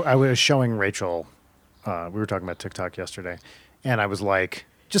 I was showing Rachel, we were talking about TikTok yesterday, and I was like,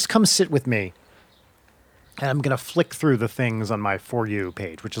 just come sit with me. And I'm going to flick through the things on my For You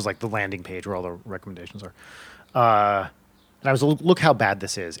page, which is like the landing page where all the recommendations are. And I was, look how bad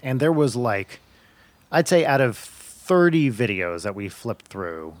this is. And there was like, I'd say out of 30 videos that we flipped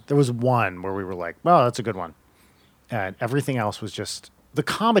through, there was one where we were like, oh, that's a good one. And everything else was just, the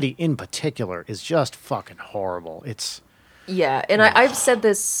comedy in particular is just fucking horrible. It's, Yeah, and I've said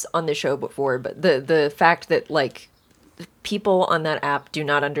this on the show before, but the fact that like people on that app do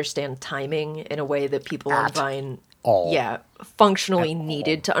not understand timing in a way that people on At Vine, all. yeah, functionally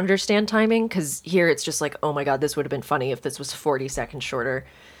needed to understand timing. Because here it's just like, oh my god, this would have been funny if this was 40 seconds shorter.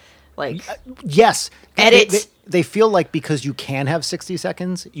 Like, yes. Edit. They feel like because you can have 60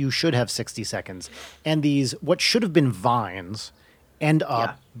 seconds, you should have 60 seconds. And these, what should have been Vines, end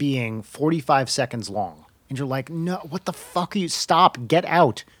up being 45 seconds long. And you're like, no, what the fuck are you? Stop, get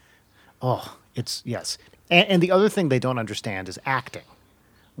out. Oh, it's, yes. And the other thing they don't understand is acting,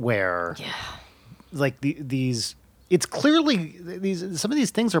 where like these, it's clearly some of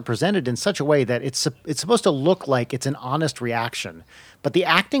these things are presented in such a way that it's supposed to look like it's an honest reaction, but the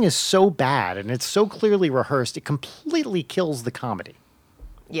acting is so bad and it's so clearly rehearsed, it completely kills the comedy.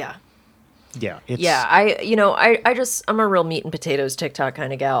 yeah. Yeah, it's, Yeah, I'm a real meat and potatoes TikTok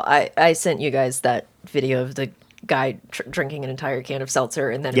kind of gal. I sent you guys that video of the guy drinking an entire can of seltzer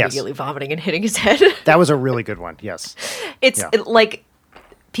and then Yes. immediately vomiting and hitting his head. that was a really good one. Yes, It's Yeah. like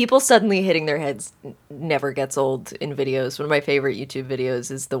people suddenly hitting their heads never gets old in videos. One of my favorite YouTube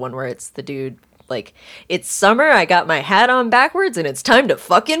videos is the one where it's the dude like, it's summer, I got my hat on backwards and it's time to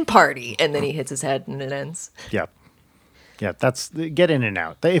fucking party. And then he hits his head and it ends. yeah, yeah. That's get in and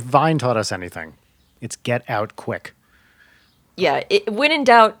out. If Vine taught us anything, it's get out quick. Yeah, when in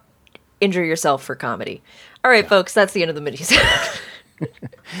doubt, injure yourself for comedy. All right, folks, that's the end of the mini-sode. That's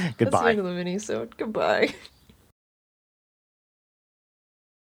the Goodbye. end of the mini-sode. Goodbye.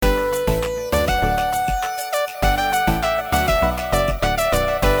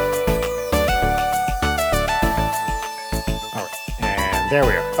 All right, and there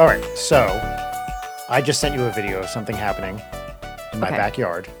we are. All right, so I just sent you a video of something happening in my Okay.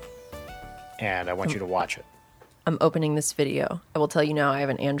 backyard, and I want you to watch it. I'm opening this video. I will tell you now, I have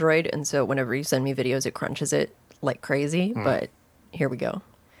an Android, and so whenever you send me videos, it crunches it like crazy, but here we go.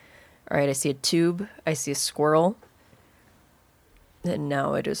 All right, I see a tube. I see a squirrel. And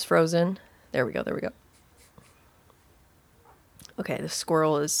now it is frozen. There we go, there we go. Okay, the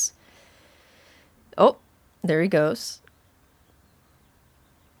squirrel is... Oh, there he goes.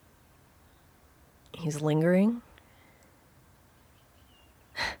 He's lingering.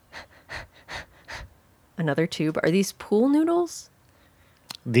 Another tube. Are these pool noodles?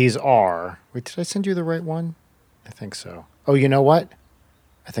 These are. Wait, did I send you the right one? I think so. Oh, you know what?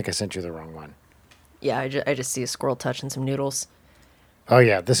 I think I sent you the wrong one. Yeah, I just see a squirrel touching some noodles. Oh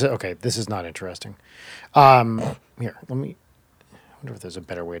yeah, this is okay. This is not interesting. Here, let me. I wonder if there's a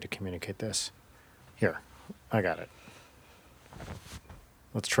better way to communicate this. Here, I got it.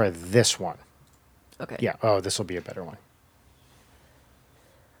 Let's try this one. Okay. Yeah. Oh, this will be a better one.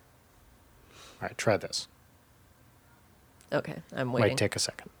 All right, try this. Okay, I'm waiting. Might take a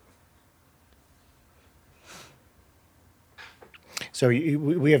second. So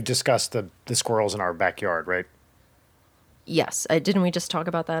we have discussed the squirrels in our backyard, right? Yes, didn't we just talk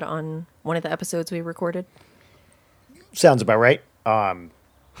about that on one of the episodes we recorded? Sounds about right. And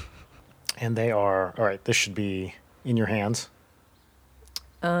they are all right. This should be in your hands.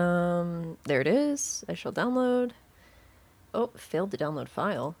 There it is. I shall download. Oh, failed to download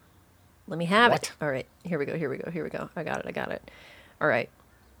file. Let me have it. All right, here we go. I got it. All right.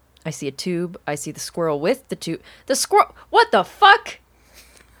 I see a tube. I see the squirrel with the tube. The squirrel. What the fuck?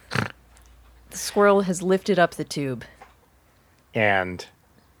 The squirrel has lifted up the tube. And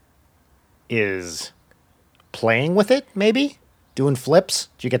is playing with it, maybe? Doing flips?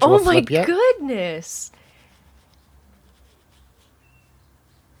 Did you get to a flip yet? Oh my goodness.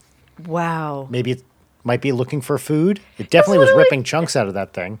 Wow. Maybe it might be looking for food. It definitely was ripping chunks out of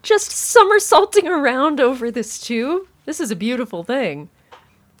that thing. Just somersaulting around over this tube. This is a beautiful thing.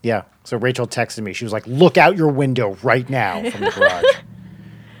 Yeah. So Rachel texted me. She was like, look out your window right now from the garage.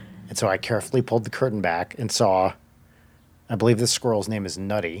 And so I carefully pulled the curtain back and saw, I believe this squirrel's name is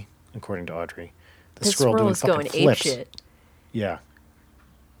Nutty, according to Audrey. The squirrel doing is going flips. apeshit. Yeah.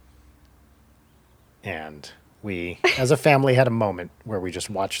 And we, as a family, had a moment where we just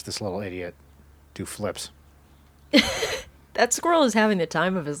watched this little idiot do flips. That squirrel is having the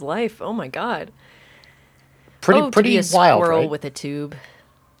time of his life. Oh my god. Pretty to be a wild, squirrel right? with a tube.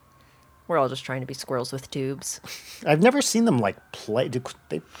 We're all just trying to be squirrels with tubes. I've never seen them like play. Do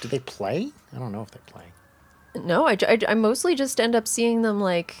they play? I don't know if they play. No, I mostly just end up seeing them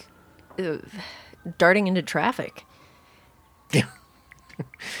like darting into traffic. Yeah.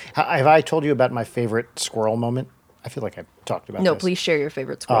 Have I told you about my favorite squirrel moment? I feel like I've talked about No, this. please share your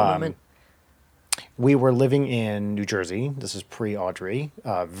favorite squirrel moment. We were living in New Jersey. This is pre-Audrey,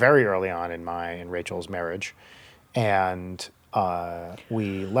 very early on in my and Rachel's marriage. And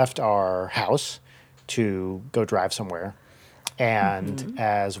we left our house to go drive somewhere. And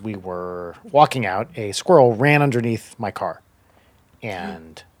as we were walking out, a squirrel ran underneath my car.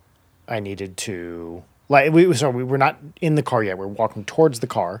 And I needed to... we were not in the car yet. We were walking towards the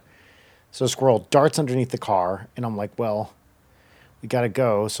car. So a squirrel darts underneath the car. And I'm like, well, we got to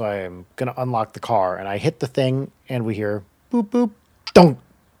go. So I'm going to unlock the car. And I hit the thing, and we hear boop, boop, donk,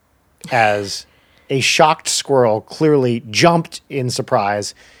 as a shocked squirrel clearly jumped in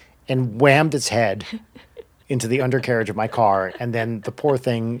surprise and whammed its head into the undercarriage of my car. And then the poor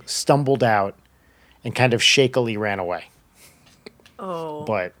thing stumbled out and kind of shakily ran away. Oh.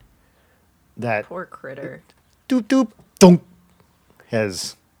 But that poor critter. Doop, doop, donk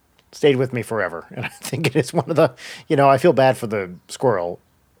has stayed with me forever. And I think it is one of the, I feel bad for the squirrel.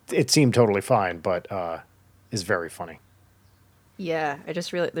 It seemed totally fine, but is very funny. Yeah, I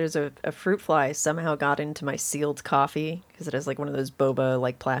just realized there's a fruit fly somehow got into my sealed coffee because it has like one of those boba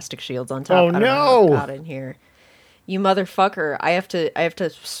like plastic shields on top. Oh, I don't know how no. it got in here. You motherfucker! I have to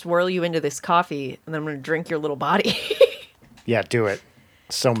swirl you into this coffee and then I'm gonna drink your little body. Yeah, do it.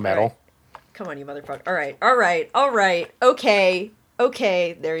 So metal. Right. Come on, you motherfucker! All right.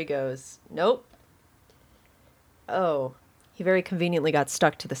 Okay. There he goes. Nope. Oh, he very conveniently got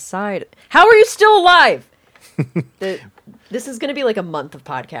stuck to the side. How are you still alive? This is going to be like a month of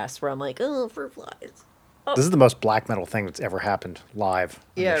podcasts where I'm like, oh, fruit flies. Oh. This is the most black metal thing that's ever happened live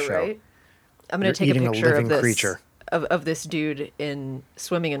on this show. Right. I'm going to take a picture of this of this dude in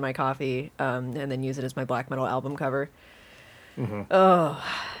swimming in my coffee, and then use it as my black metal album cover. Mm-hmm. Oh,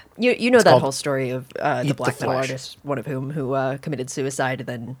 you know that whole story of the black metal artist, one of whom who committed suicide, and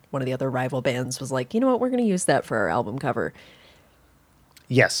then one of the other rival bands was like, you know what, we're going to use that for our album cover.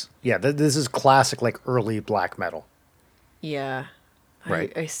 Yes. Yeah, this is classic, like, early black metal. Yeah.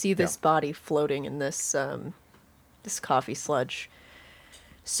 Right. I see this body floating in this this coffee sludge.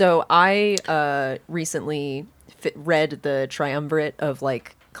 So I recently read the triumvirate of,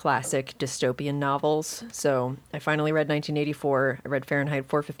 like, classic dystopian novels. So I finally read 1984, I read Fahrenheit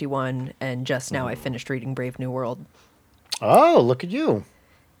 451, and just now I finished reading Brave New World. Oh, look at you.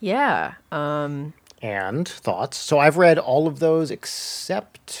 Yeah. And thoughts. So I've read all of those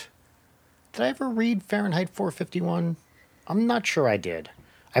except... Did I ever read Fahrenheit 451? I'm not sure I did.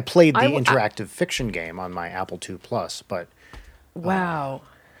 I played the interactive fiction game on my Apple II Plus, but... Wow.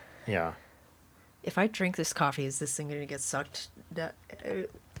 Yeah. If I drink this coffee, is this thing going to get sucked?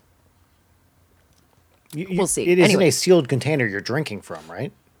 We'll see. It is in a sealed container you're drinking from,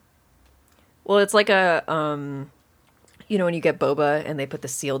 right? Well, it's like a... when you get boba and they put the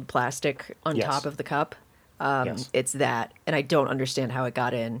sealed plastic on top of the cup, it's that. And I don't understand how it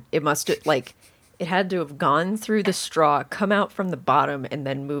got in. It must have, it had to have gone through the straw, come out from the bottom, and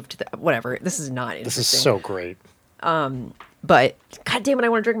then moved to the, whatever. This is not interesting. This is so great. But, God damn it, I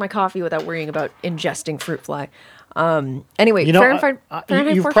want to drink my coffee without worrying about ingesting fruit fly. Anyway, Fahrenheit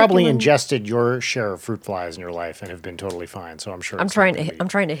you've probably 451 ingested your share of fruit flies in your life and have been totally fine. So I'm sure I'm trying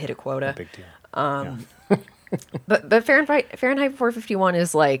to hit a quota. No big deal. But Fahrenheit 451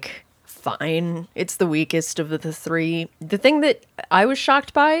 is like fine. It's the weakest of the three. The thing that I was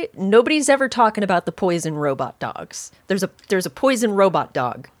shocked by, nobody's ever talking about the poison robot dogs. There's a poison robot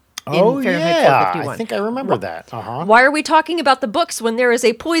dog in Fahrenheit 451. I think I remember that. Uh-huh. Why are we talking about the books when there is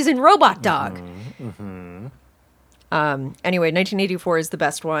a poison robot dog? Anyway, 1984 is the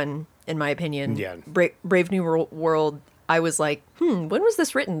best one, in my opinion. Yeah. Brave New World, I was like, when was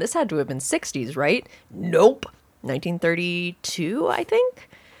this written? This had to have been 60s, right? Nope. 1932, I think.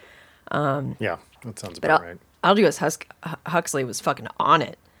 Yeah, that sounds about right. Aldous Huxley was fucking on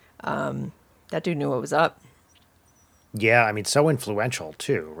it. That dude knew what was up. Yeah, I mean, so influential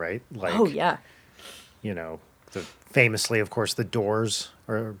too, right? Like, Oh, yeah. you know, famously, of course, the Doors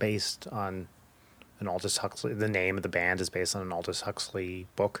are based on an Aldous Huxley. The name of the band is based on an Aldous Huxley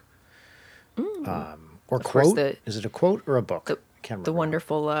book. Or Of course, quote. Is it a quote or a book? I can't remember. The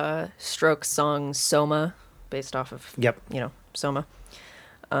wonderful Strokes song Soma, based off of, Yep. Soma.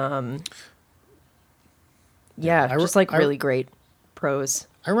 Yeah, just like really great prose.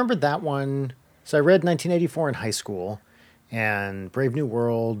 I remember that one. So I read 1984 in high school, and Brave New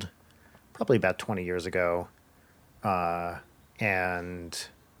World probably about 20 years ago. And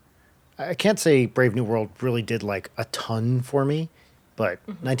I can't say Brave New World really did like a ton for me, but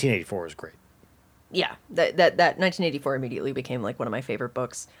 1984 was great. Yeah, that 1984 immediately became like one of my favorite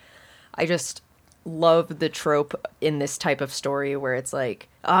books. I just love the trope in this type of story where it's like,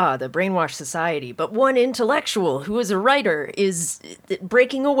 the brainwashed society, but one intellectual who is a writer is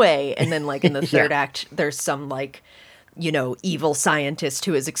breaking away. And then like in the third act, there's some like, evil scientist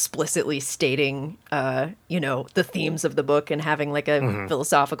who is explicitly stating, the themes of the book and having like a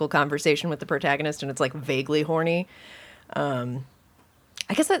philosophical conversation with the protagonist. And it's like vaguely horny.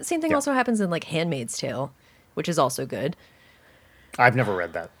 I guess that same thing also happens in like Handmaid's Tale, which is also good. I've never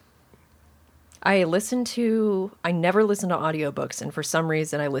read that. I never listen to audiobooks, and for some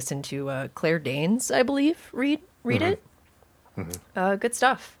reason I listened to Claire Danes, I believe, read it. Good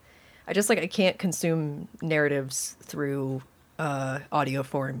stuff. I can't consume narratives through audio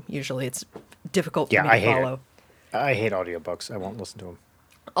form. Usually it's difficult for me to follow. I hate audiobooks. I won't listen to them.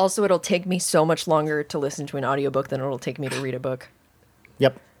 Also, it'll take me so much longer to listen to an audiobook than it'll take me to read a book.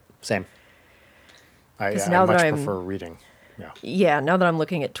 Yep, same. I prefer reading. Yeah, now that I'm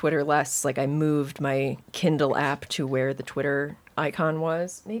looking at Twitter less, like I moved my Kindle app to where the Twitter icon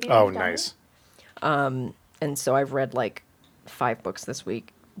was. Maybe. Oh, nice. And so I've read like 5 books this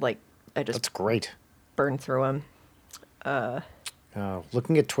week. Like That's great. Burned through them.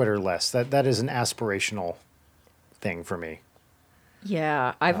 Looking at Twitter less. That is an aspirational thing for me.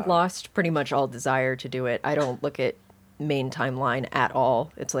 Yeah, I've lost pretty much all desire to do it. I don't look at main timeline at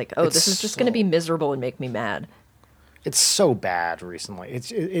all. It's like, this is just going to be miserable and make me mad. It's so bad recently.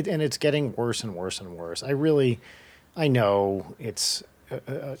 And it's getting worse and worse and worse. I know it's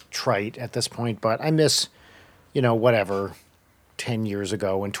trite at this point, but I miss, whatever, 10 years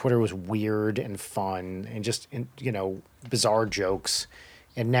ago when Twitter was weird and fun and just, bizarre jokes.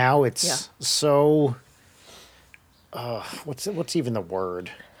 And now it's so, what's even the word?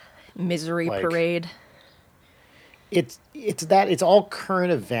 Misery parade. It's all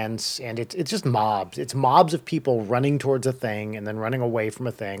current events, and it's just mobs. It's mobs of people running towards a thing and then running away from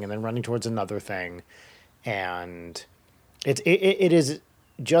a thing and then running towards another thing, and it is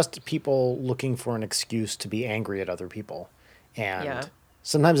just people looking for an excuse to be angry at other people, and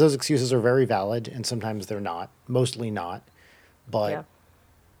sometimes those excuses are very valid and sometimes they're not. Mostly not, but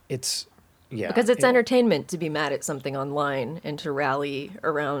it's because it's entertainment to be mad at something online and to rally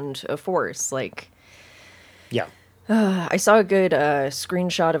around a force like. Yeah. I saw a good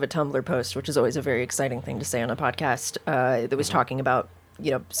screenshot of a Tumblr post, which is always a very exciting thing to say on a podcast, that was talking about,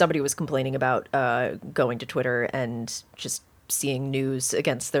 somebody was complaining about going to Twitter and just seeing news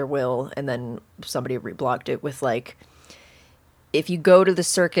against their will, and then somebody reblogged it with, like, if you go to the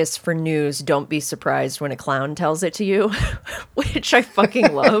circus for news, don't be surprised when a clown tells it to you, which I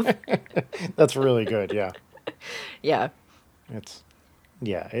fucking love. That's really good, yeah. Yeah.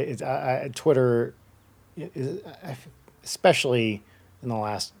 Twitter... especially in the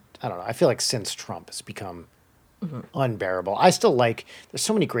last, I don't know, I feel like since Trump has become unbearable. I still there's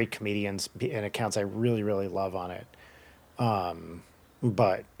so many great comedians and accounts I really, really love on it.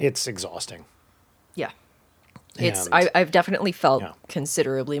 But it's exhausting. Yeah. I've definitely felt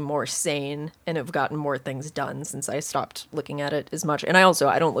considerably more sane and have gotten more things done since I stopped looking at it as much. And I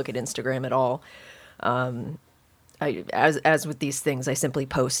don't look at Instagram at all. As with these things, I simply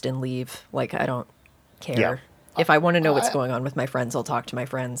post and leave. Like, I don't care. Yeah. If I want to know what's going on with my friends, I'll talk to my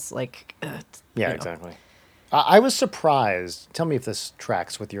friends. Like, exactly. I was surprised. Tell me if this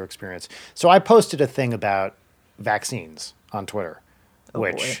tracks with your experience. So I posted a thing about vaccines on Twitter,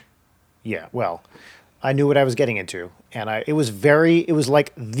 which Yeah, well, I knew what I was getting into, and it was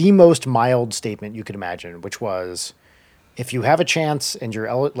like the most mild statement you could imagine, which was, if you have a chance and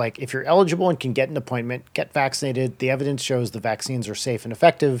if you're eligible and can get an appointment, get vaccinated. The evidence shows the vaccines are safe and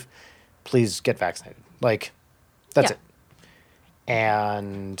effective. Please get vaccinated. Like, that's Yeah. it.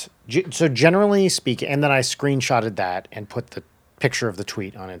 And so generally speaking, and then I screenshotted that and put the picture of the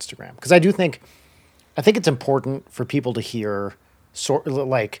tweet on Instagram, because I think it's important for people to hear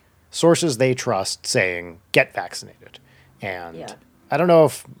sources they trust saying get vaccinated. And Yeah. I don't know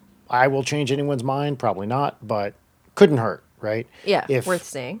if I will change anyone's mind, probably not, but couldn't hurt, right? Yeah. If Worth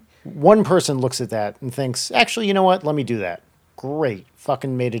saying. one person looks at that and thinks, actually, you know what? Let me do that. Great.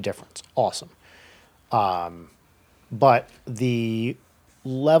 Fucking made a difference. Awesome. But the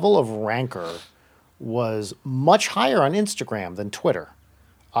level of rancor was much higher on Instagram than Twitter.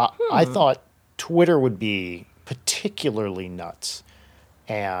 I thought Twitter would be particularly nuts,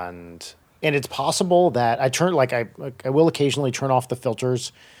 and it's possible that I will occasionally turn off the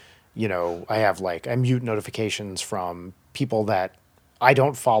filters. You know, I mute notifications from people that I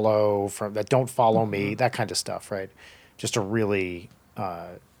don't follow, that don't follow me, that kind of stuff, right? Just to really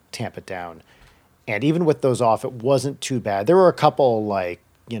tamp it down. And even with those off, it wasn't too bad. There were a couple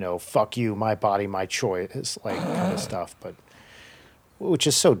fuck you, my body, my choice, kind of stuff, but which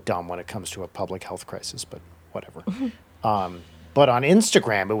is so dumb when it comes to a public health crisis, but whatever. But on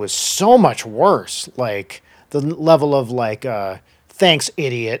Instagram, it was so much worse. Like the level of thanks,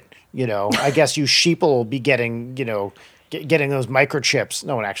 idiot. I guess you sheeple will be getting, getting those microchips.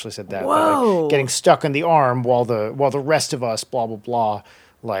 No one actually said that. But Whoa. getting stuck in the arm while the rest of us, blah, blah,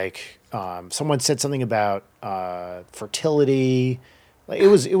 blah. Someone said something about fertility. It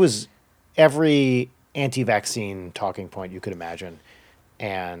was every anti-vaccine talking point you could imagine.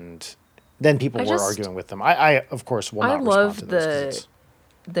 And then people were arguing with them. I of course, will not respond to those. 'Cause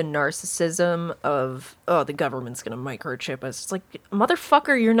the narcissism of, oh, the government's going to microchip us. It's like,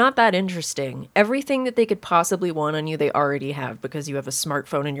 motherfucker, you're not that interesting. Everything that they could possibly want on you, they already have, because you have a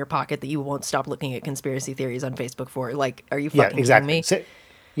smartphone in your pocket that you won't stop looking at conspiracy theories on Facebook for. Like, are you fucking kidding me?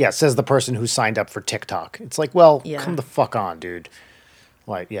 Says the person who signed up for TikTok. It's like, well, Yeah. come the fuck on, dude.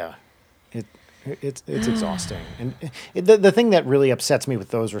 It's exhausting. And the thing that really upsets me with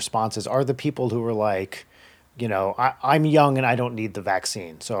those responses are the people who are like, I'm young and I don't need the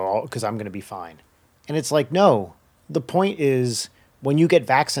vaccine, so because I'm going to be fine. And it's like, no, the point is when you get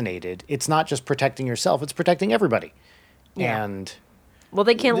vaccinated, it's not just protecting yourself, it's protecting everybody. Yeah. And well,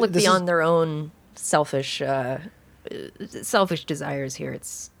 they can't look beyond their own selfish desires here.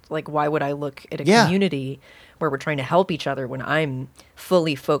 It's like, why would I look at a community where we're trying to help each other when I'm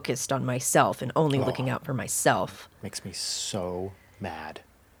fully focused on myself and only looking out for myself? Makes me so mad.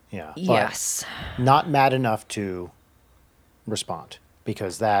 Yeah. Yes. Not mad enough to respond,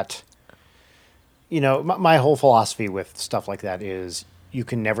 because that, my whole philosophy with stuff like that is you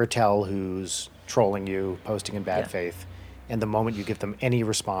can never tell who's trolling you, posting in bad faith. And the moment you give them any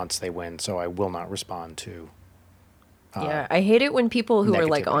response, they win. So I will not respond to. I hate it when people who are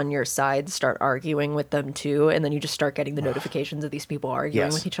like negativity. on your side start arguing with them too, and then you just start getting the notifications of these people arguing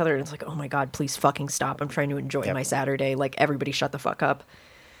Yes. with each other, and it's like, oh my god, please fucking stop. I'm trying to enjoy Yep. my Saturday. Like, everybody shut the fuck up.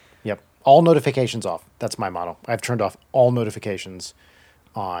 Yep. All notifications off. That's my motto. I've turned off all notifications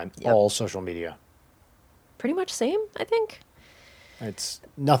on all social media. Pretty much same, I think.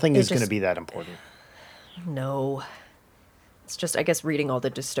 Nothing is going to just- be that important. No. It's just, I guess, reading all the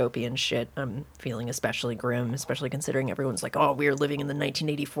dystopian shit, I'm feeling especially grim, especially considering everyone's like, oh, we're living in the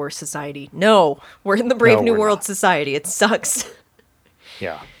 1984 society. No, we're in the Brave No, New we're World not. society. It sucks.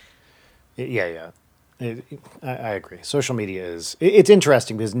 Yeah. Yeah. I agree. Social media it's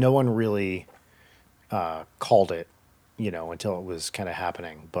interesting because no one really called it, until it was kind of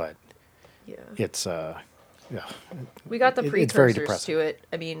happening. But Yeah. it's, We got the it's very precursors depressing. to it.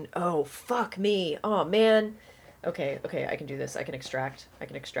 I mean, oh, fuck me. Oh, man. Okay, I can do this. I can extract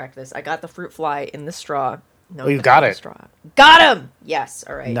this. I got the fruit fly in the straw. No, Oh, you that's got not the it. Straw. Got him! Yes,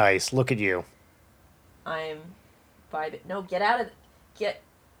 all right. nice. Look at you. I'm vibing. No, get out of get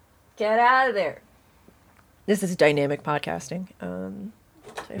out of there. This is dynamic podcasting. Do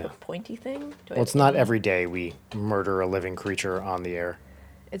I have a pointy thing? Well, it's not every day we murder a living creature on the air.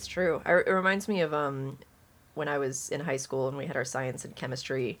 It's true. It reminds me of when I was in high school and we had our science and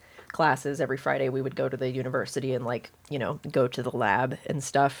chemistry classes every Friday. We would go to the university and go to the lab and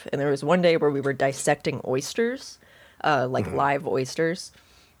stuff. And there was one day where we were dissecting oysters, live oysters,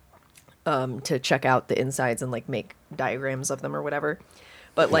 to check out the insides and make diagrams of them or whatever.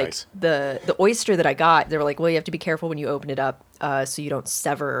 But Nice. the oyster that I got, they were like, well, you have to be careful when you open it up, so you don't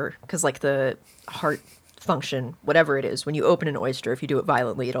sever, because the heart function, whatever it is. When you open an oyster, if you do it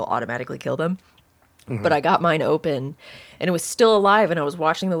violently, it'll automatically kill them. But I got mine open and it was still alive, and I was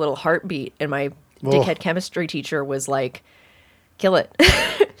watching the little heartbeat, and my dickhead chemistry teacher was like, kill it.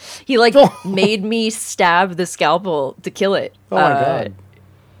 He like made me stab the scalpel to kill it. Oh my God.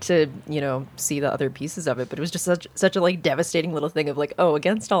 To, see the other pieces of it. But it was just such a like devastating little thing of like, oh,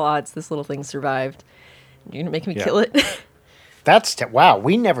 against all odds, this little thing survived. You're gonna make me kill it. Wow.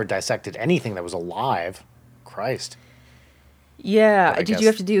 We never dissected anything that was alive. Christ. Yeah. Did you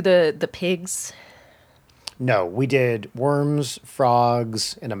have to do the pigs? No, we did worms,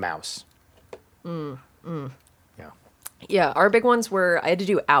 frogs, and a mouse. Yeah. Yeah, our big ones were, I had to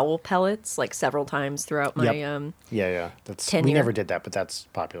do owl pellets like several times throughout my We never did that, but that's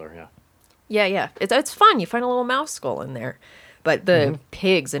popular. Yeah. It's fun. You find a little mouse skull in there. But the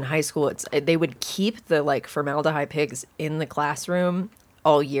pigs in high school, they would keep the like formaldehyde pigs in the classroom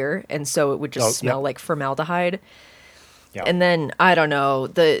all year, and so it would just smell like formaldehyde. Yeah. And then I don't know,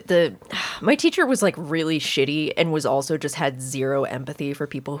 my teacher was like really shitty and was also just had zero empathy for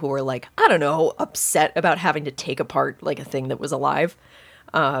people who were like, I don't know, upset about having to take apart like a thing that was alive.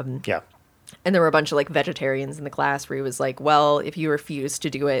 Yeah. And there were a bunch of like vegetarians in the class where he was like, well, if you refuse to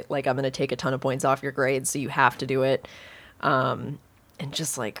do it, like I'm going to take a ton of points off your grades, so you have to do it. And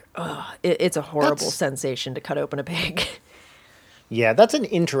just like, it's a horrible sensation to cut open a pig. Yeah, that's an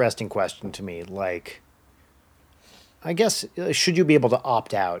interesting question to me. Like, I guess, should you be able to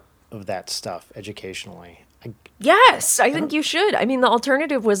opt out of that stuff educationally? Yes, I think you should. I mean, the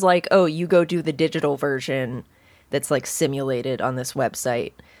alternative was like, oh, you go do the digital version that's like simulated on this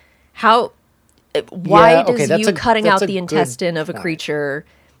website. Why does you cutting out the intestine of a creature,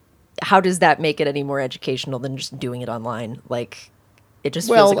 how does that make it any more educational than just doing it online? Like, it just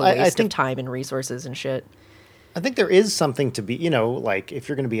feels like a waste of time and resources and shit. I think there is something to be, like if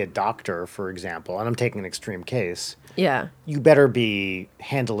you're going to be a doctor, for example, and I'm taking an extreme case. Yeah. You better be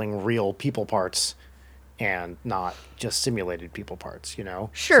handling real people parts and not just simulated people parts,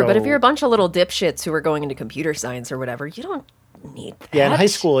 Sure, but if you're a bunch of little dipshits who are going into computer science or whatever, you don't need that. Yeah, in high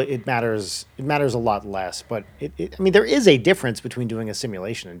school it matters a lot less, but I mean there is a difference between doing a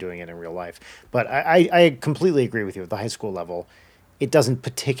simulation and doing it in real life. But I completely agree with you at the high school level. It doesn't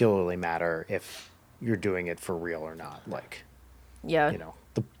particularly matter if you're doing it for real or not. Like, yeah,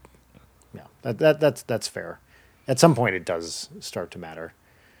 that's fair. At some point, it does start to matter.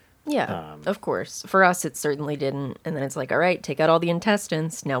 Yeah, of course. For us, it certainly didn't. And then it's like, all right, take out all the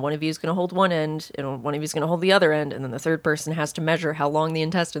intestines. Now one of you is going to hold one end, and one of you is going to hold the other end, and then the third person has to measure how long the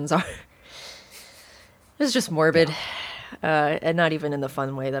intestines are. It's just morbid, and not even in the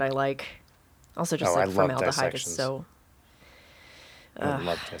fun way that I like. Also, just like formaldehyde is so. I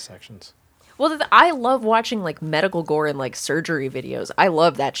love dissections. Well, I love watching like medical gore and like surgery videos. I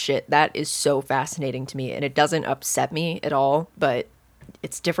love that shit. That is so fascinating to me, and it doesn't upset me at all. But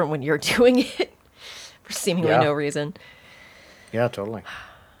it's different when you're doing it for seemingly no reason. Yeah, totally.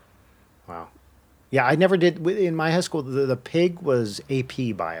 Wow. Yeah, I never did in my high school. The pig was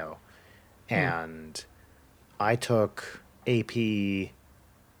AP Bio, and I took AP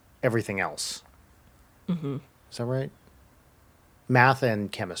everything else. Mm-hmm. Is that right? Math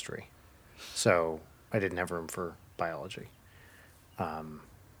and chemistry. So I didn't have room for biology.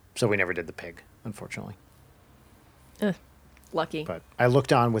 So we never did the pig, unfortunately. Lucky. But I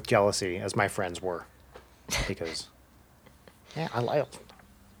looked on with jealousy, as my friends were, because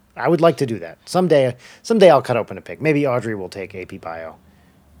I would like to do that. Someday I'll cut open a pig. Maybe Audrey will take AP Bio,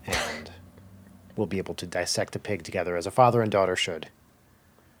 and we'll be able to dissect a pig together as a father and daughter should.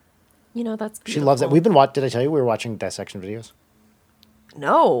 That's beautiful. She loves it. Did I tell you we were watching dissection videos?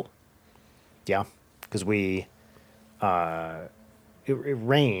 No. Yeah, because it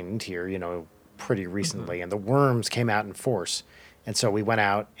rained here, pretty recently, and the worms came out in force. And so we went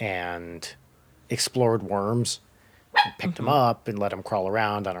out and explored worms, and picked them up and let them crawl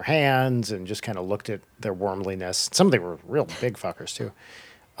around on our hands and just kind of looked at their wormliness. Some of them were real big fuckers too.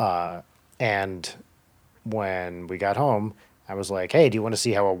 And when we got home, I was like, hey, do you want to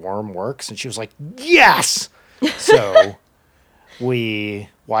see how a worm works? And she was like, yes! So we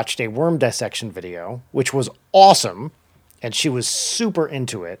watched a worm dissection video, which was awesome. And she was super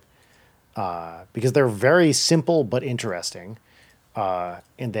into it because they're very simple but interesting.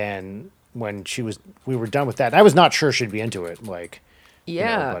 And then when we were done with that, I was not sure she'd be into it. Like,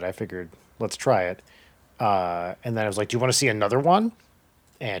 but I figured let's try it. And then I was like, do you want to see another one?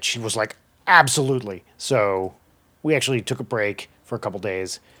 And she was like, absolutely. So we actually took a break for a couple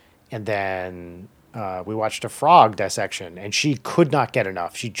days, and then we watched a frog dissection, and she could not get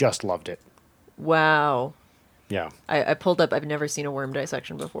enough. She just loved it. Wow. Yeah. I pulled up. I've never seen a worm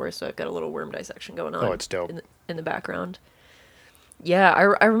dissection before, so I've got a little worm dissection going on. Oh, it's dope. In the background. Yeah,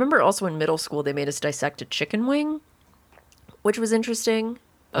 I remember also in middle school they made us dissect a chicken wing, which was interesting.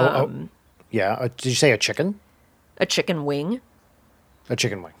 Yeah. Did you say a chicken? A chicken wing. A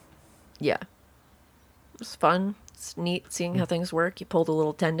chicken wing. Yeah. It was fun. It's neat seeing how things work. You pulled a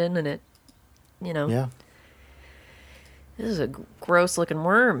little tendon and it, Yeah. This is a gross looking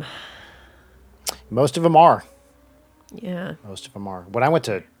worm. Most of them are. Yeah. Most of them are. When I went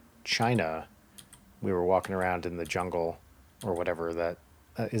to China, we were walking around in the jungle or whatever that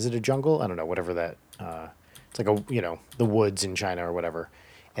is it a jungle? I don't know, whatever that it's like the woods in China or whatever.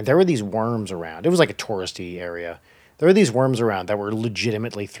 And there were these worms around. It was like a touristy area. There were these worms around that were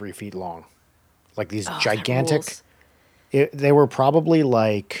legitimately 3 feet long. Like these gigantic. They were probably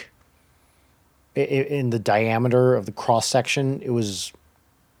like in the diameter of the cross section, it was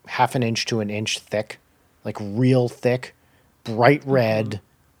half an inch to an inch thick, like real thick, bright red,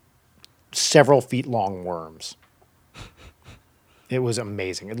 several feet long worms. It was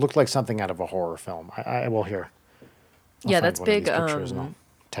amazing. It looked like something out of a horror film. I will hear. Yeah, that's big. And I'll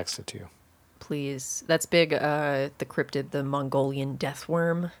text it to you. Please, that's big. The cryptid, the Mongolian death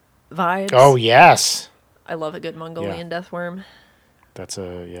worm vibes. Oh yes, I love a good Mongolian death worm. That's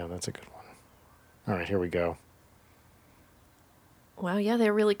a good one. All right, here we go. Wow, yeah,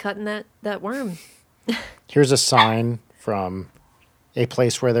 they're really cutting that worm. Here's a sign from a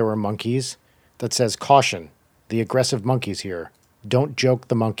place where there were monkeys that says, "Caution, the aggressive monkeys here. Don't joke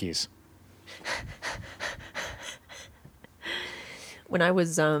the monkeys." When I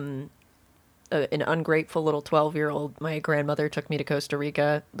was an ungrateful little 12-year-old, my grandmother took me to Costa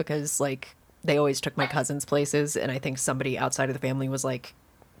Rica because, like, they always took my cousins places, and I think somebody outside of the family was like,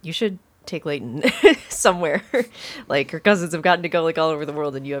 you should take Leighton somewhere. Like, her cousins have gotten to go, like, all over the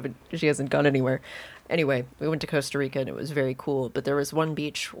world, and she hasn't gone anywhere. Anyway, we went to Costa Rica, and it was very cool, but there was one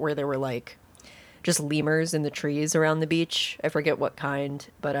beach where there were, like, just lemurs in the trees around the beach. I forget what kind,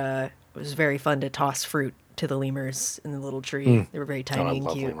 but it was very fun to toss fruit to the lemurs in the little tree. They were very tiny and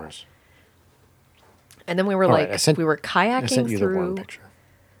cute. Lemurs. And then we were we were kayaking I sent you through. The one picture.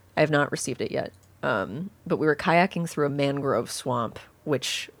 I have not received it yet, but we were kayaking through a mangrove swamp,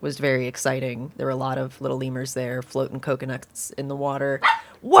 which was very exciting. There were a lot of little lemurs there, floating coconuts in the water.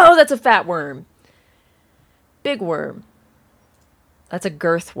 Whoa, that's a fat worm. Big worm. That's a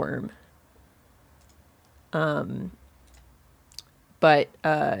girth worm. But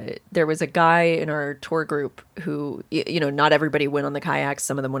there was a guy in our tour group who, not everybody went on the kayaks.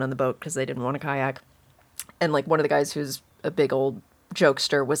 Some of them went on the boat because they didn't want to kayak. And, like, one of the guys who's a big old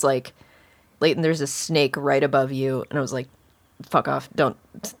jokester was like, Leighton, there's a snake right above you. And I was like, fuck off.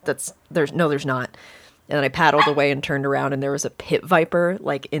 There's not. And then I paddled away and turned around, and there was a pit viper,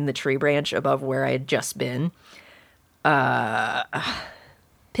 like, in the tree branch above where I had just been.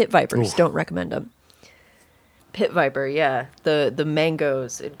 Pit vipers, don't recommend them. Pit viper, yeah. The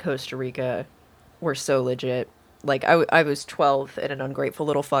mangoes in Costa Rica were so legit. Like, I was 12 and an ungrateful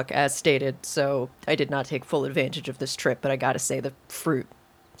little fuck, as stated, so I did not take full advantage of this trip, but I gotta say, the fruit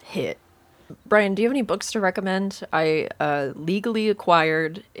hit. Brian, do you have any books to recommend? I legally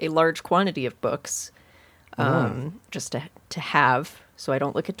acquired a large quantity of books, just to have, so I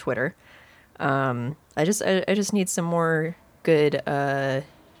don't look at Twitter. I just need some more good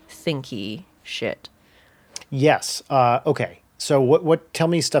thinky shit. Yes. Okay. So what? Tell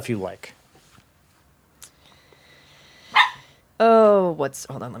me stuff you like. Oh,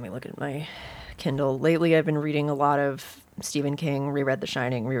 hold on, let me look at my Kindle. Lately, I've been reading a lot of Stephen King, reread The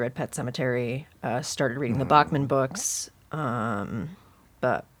Shining, reread Pet Sematary, started reading the Bachman books. Have you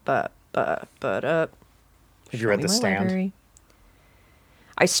read The Stand? Library.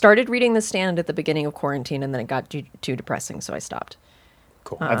 I started reading The Stand at the beginning of quarantine, and then it got too depressing, so I stopped.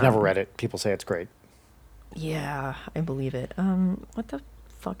 Cool. I've never read it. People say it's great. Yeah, I believe it. What the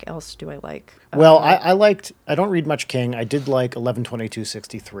fuck else do I like? Well, I don't read much King. I did like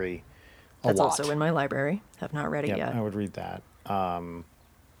 11/22/63 a That's lot. also in my library. Have not read it yet. I would read that.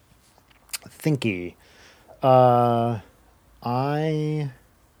 Thinky. I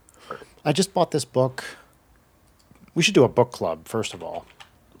just bought this book. We should do a book club, first of all.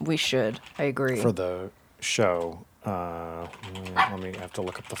 We should. I agree. For the show. I have to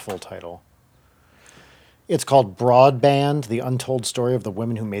look up the full title. It's called Broadband, The Untold Story of the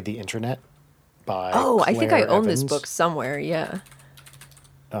Women Who Made the Internet by Claire I think I own Evans. this book somewhere, yeah.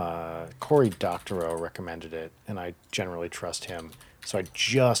 Cory Doctorow recommended it, and I generally trust him. So I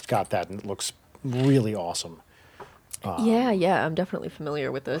just got that, and it looks really awesome. Yeah, I'm definitely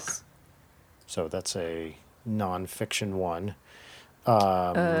familiar with this. So that's a nonfiction one.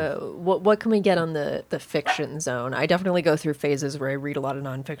 What can we get on the fiction zone? I definitely go through phases where I read a lot of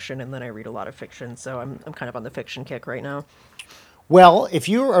nonfiction and then I read a lot of fiction, so I'm kind of on the fiction kick right now. Well, if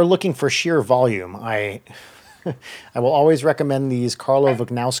you are looking for sheer volume, I I will always recommend these Carlo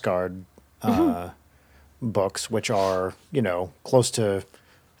Vognausgaard books, which are, close to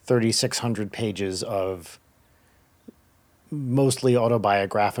 3,600 pages of mostly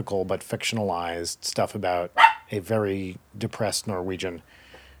autobiographical but fictionalized stuff about a very depressed Norwegian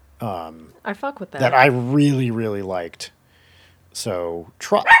I fuck with that. that I really, really liked. So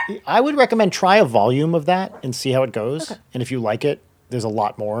I would recommend try a volume of that and see how it goes. Okay. And if you like it, there's a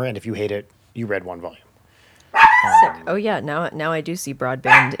lot more. And if you hate it, you read one volume. Sick. Oh yeah, now I do see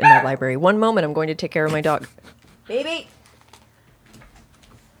broadband in my library. One moment, I'm going to take care of my dog. Baby.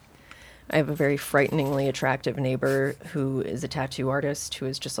 I have a very frighteningly attractive neighbor who is a tattoo artist who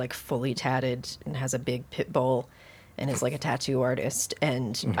is just like fully tatted and has a big pit bull and is like a tattoo artist.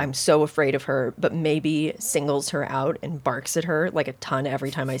 And I'm so afraid of her, but maybe singles her out and barks at her like a ton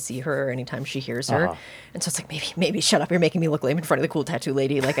every time I see her or anytime she hears her. Uh-huh. And so it's like, maybe shut up. You're making me look lame in front of the cool tattoo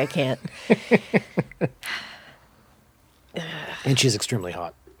lady. Like I can't. And she's extremely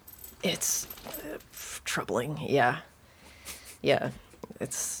hot. It's troubling. Yeah. Yeah.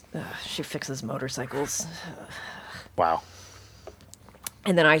 It's, she fixes motorcycles. Wow.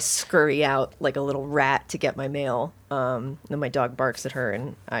 And then I scurry out like a little rat to get my mail. Then my dog barks at her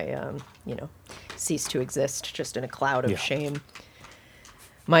and I, cease to exist just in a cloud of Yeah. shame.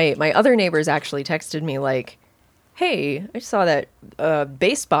 My other neighbors actually texted me like, hey, I saw that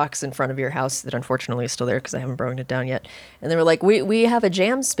bass box in front of your house that unfortunately is still there because I haven't broken it down yet. And they were like, we have a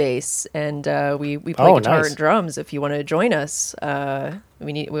jam space and we play guitar nice. and drums if you want to join us.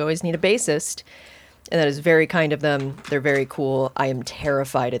 We always need a bassist. And that is very kind of them. They're very cool. I am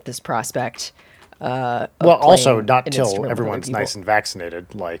terrified at this prospect. Of Well, also playing not an till instrument with other everyone's people. nice and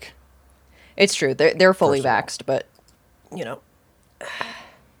vaccinated. Like, It's true. They're fully First of all. vaxxed, but yeah.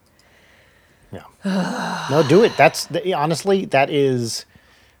 No, do it. Honestly, that is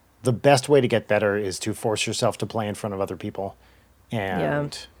the best way to get better is to force yourself to play in front of other people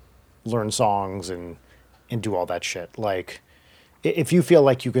and learn songs and do all that shit. Like, if you feel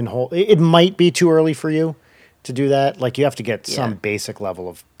like you can hold, it might be too early for you to do that. Like, you have to get some Yeah. basic level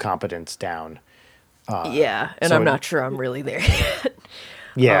of competence down. yeah. And so I'm it- not sure I'm really there yet.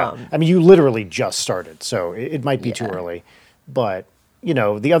 Yeah. I mean, you literally just started, so it might be too Yeah. early. But,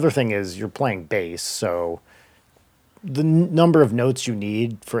 the other thing is you're playing bass, so the number of notes you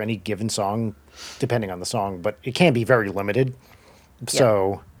need for any given song, depending on the song, but it can be very limited.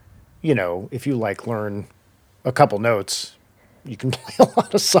 So, if you learn a couple notes, you can play a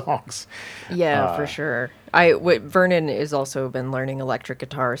lot of songs. Yeah, for sure. Vernon has also been learning electric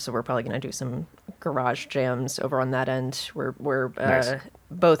guitar, so we're probably going to do some garage jams over on that end. We're Nice.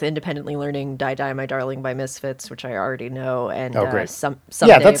 both independently learning "Die Die My Darling" by Misfits, which I already know, and Oh, great. Someday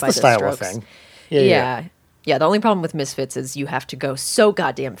Yeah, that's by the style of Strokes. thing. Yeah. The only problem with Misfits is you have to go so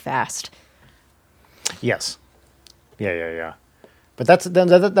goddamn fast. Yes. Yeah. But that's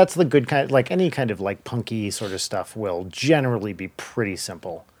the good kind. Like any kind of punky sort of stuff will generally be pretty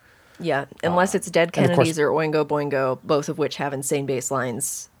simple. Yeah, unless it's Dead and of course- Kennedys or Oingo Boingo, both of which have insane bass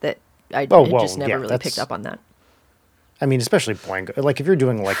lines that I Oh, just well, never yeah, really that's- picked up on that. I mean, especially Boingo. Like if you're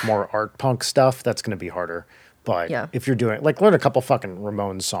doing more art punk stuff, that's going to be harder. But Yeah. if you're doing learn a couple fucking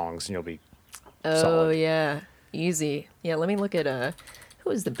Ramones songs and you'll be Oh solid. yeah, easy. Yeah, let me look at who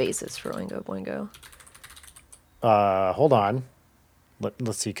is the bassist for Oingo Boingo? Hold on.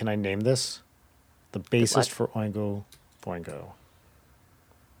 Let's see. Can I name this? The luck. bassist for Oingo Boingo.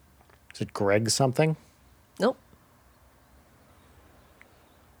 Is it Greg something? Nope,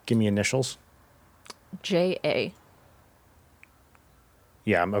 Give me initials. J.A.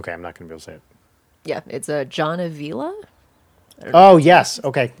 Yeah, okay. I'm not going to be able to say it. Yeah, it's John Avila. Oh, yes.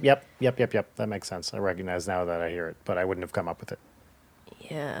 Okay. Yep. That makes sense. I recognize now that I hear it, but I wouldn't have come up with it.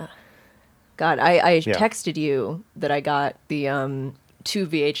 Yeah. God, I Yeah. texted you that I got the 2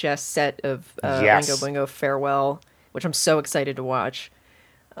 VHS set of Yes. Oingo Boingo Farewell, which I'm so excited to watch.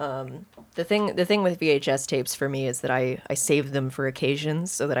 The thing with VHS tapes for me is that I save them for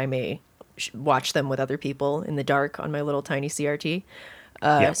occasions so that I may watch them with other people in the dark on my little tiny CRT.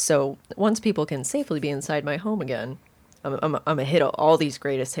 Yeah. So once people can safely be inside my home again, I'm a hit all these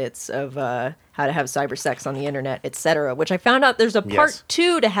greatest hits of how to have cyber sex on the internet, etc. Which I found out there's a part Yes.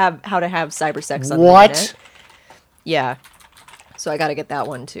 2 to how to have cyber sex on the What? internet. Yeah, so I got to get that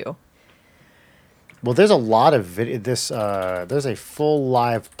one too. Well, there's a lot of this. There's a full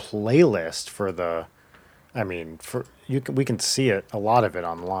live playlist for the. I mean, we can see it, a lot of it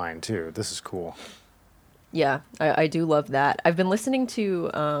online too. This is cool. Yeah, I do love that. I've been listening to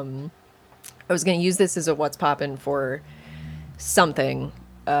I was going to use this as a what's poppin' for something,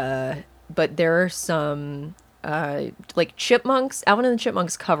 but there are some like Chipmunks, Alvin and the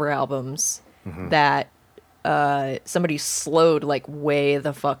Chipmunks cover albums that somebody slowed like way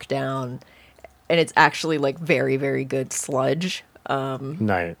the fuck down, and it's actually like very very good sludge.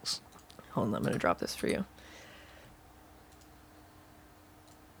 Nice. Hold on, I'm gonna drop this for you.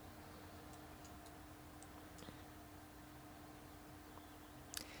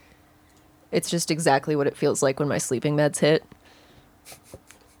 It's just exactly what it feels like when my sleeping meds hit.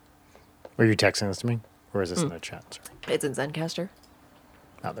 Are you texting this to me? Or is this in the chat? Sorry. It's in Zencaster.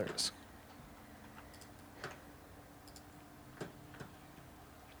 Oh, there it is.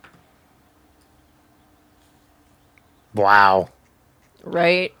 Wow.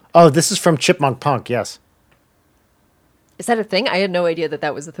 Right? Oh, this is from Chipmunk Punk, yes. Is that a thing? I had no idea that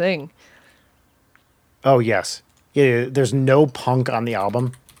that was a thing. Oh, yes. Yeah, there's no punk on the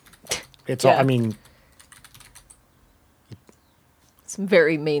album. It's all, Yeah. I mean, Some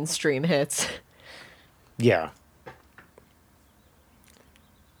very mainstream hits. yeah.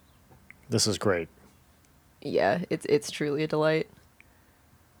 This is great. Yeah, it's truly a delight.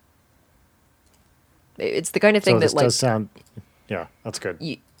 It's the kind of thing So this that like does sound, yeah, that's good.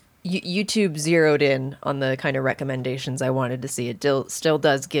 YouTube zeroed in on the kind of recommendations I wanted to see. It still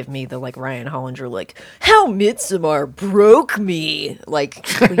does give me the like Ryan Hollinger like how Midsommar broke me. Like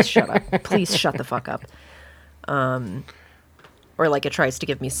please shut up. Please shut the fuck up. Or like it tries to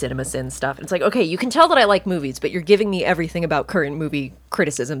give me CinemaSin stuff. It's like, okay, you can tell that I like movies, but you're giving me everything about current movie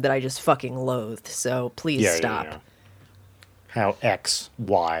criticism that I just fucking loathe. So please Yeah, stop. yeah. How X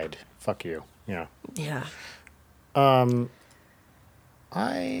wide. Fuck you. Yeah. Yeah.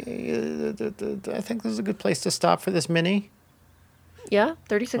 I think this is a good place to stop for this mini. Yeah,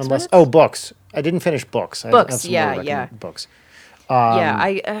 36 Unless, minutes? oh, books. I didn't finish books. I Books, have some yeah, more yeah. books. Yeah,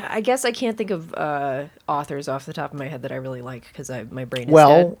 I guess I can't think of authors off the top of my head that I really like because my brain is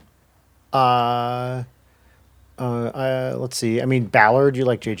dead. Well, let's see. I mean, Ballard. You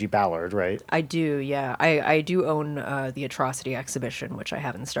like J.G. Ballard, right? I do, yeah. I do own the Atrocity exhibition, which I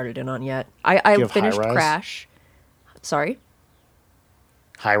haven't started in on yet. Do I you have finished High Rise? Crash. Sorry?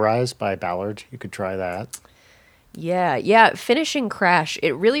 High Rise by Ballard. You could try that. Yeah. Finishing Crash,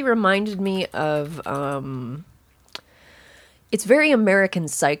 it really reminded me of it's very American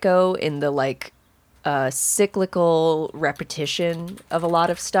Psycho in the like cyclical repetition of a lot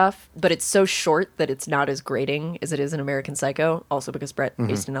of stuff, but it's so short that it's not as grating as it is in American Psycho. Also because Bret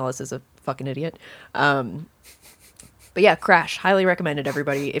Easton Ellis is a fucking idiot. But yeah, Crash, highly recommended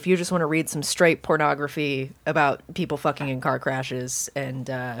everybody. If you just want to read some straight pornography about people fucking in car crashes, and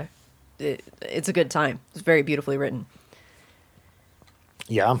it's a good time. It's very beautifully written.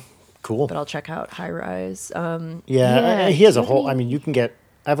 Yeah, cool. But I'll check out High Rise. Yeah, he has do a you whole. have I any- mean, you can get.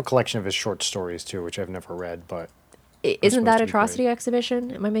 I have a collection of his short stories too, which I've never read, but Isn't supposed that to be great. Atrocity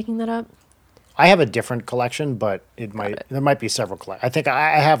Exhibition? Am I making that up? I have a different collection. But it might. There might be several. I think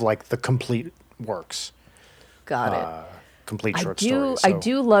I have like the complete works, Got it. complete I short do. stories. I so-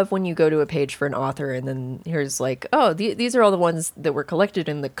 do love when you go to a page for an author, and then here's like, oh, these are all the ones that were collected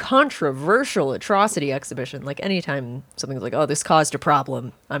in the controversial Atrocity Exhibition. Like anytime something's like, oh, this caused a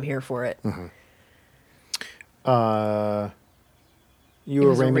problem, I'm here for it. You It a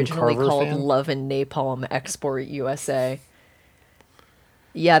was Raymond originally Carver called fan? Love and Napalm Export USA.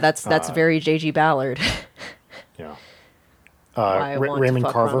 Yeah, that's very J.G. Ballard. Yeah. Why I want Raymond to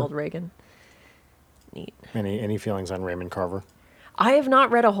fuck Carver. Ronald Reagan. Neat. Any feelings on Raymond Carver? I have not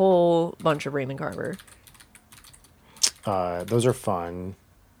read a whole bunch of Raymond Carver. Those are fun.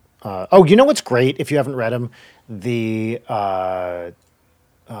 Oh, you know what's great if you haven't read them? The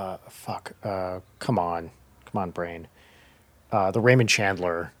come on, brain. The Raymond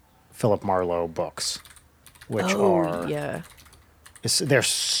Chandler, Philip Marlowe books, which are yeah. they're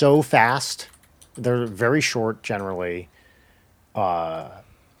so fast. They're very short generally. They're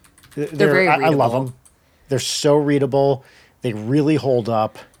very I love readable. them. They're so readable. They really hold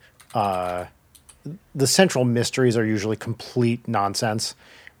up. The central mysteries are usually complete nonsense,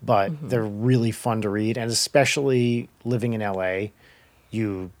 but they're really fun to read. And especially living in LA,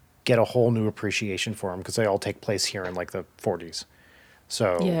 you get a whole new appreciation for them because they all take place here in like the 40s.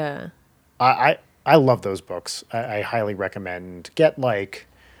 So Yeah. I love those books. I highly recommend. Get like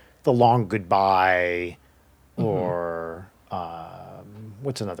The Long Goodbye, or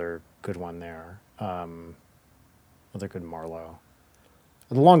what's another good one there? Another good Marlowe.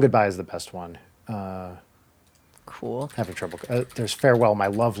 The Long Goodbye is the best one. Cool. Having trouble. There's Farewell, My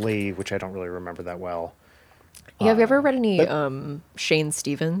Lovely, which I don't really remember that well. Yeah, have you ever read any Shane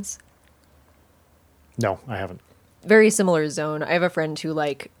Stevens? No, I haven't. Very similar zone. I have a friend who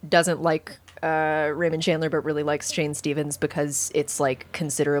like doesn't like Raymond Chandler, but really likes Shane Stevens because it's like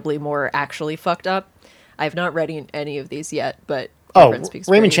considerably more actually fucked up. I've not read any of these yet, but my friend speaks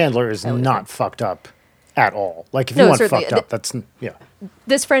Raymond very Chandler is highly of not him. fucked up at all. Like, if No, you want certainly. fucked up, that's, yeah.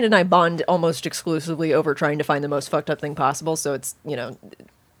 This friend and I bond almost exclusively over trying to find the most fucked up thing possible. So it's, you know,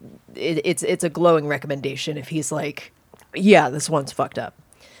 it's a glowing recommendation if he's like, yeah, this one's fucked up.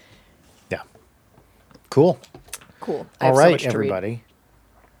 Yeah. Cool. Cool. I All have so right, much to read. everybody.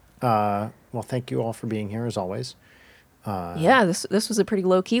 Well, thank you all for being here, as always. Yeah, this was a pretty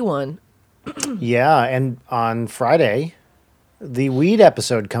low key one. Yeah, and on Friday, the weed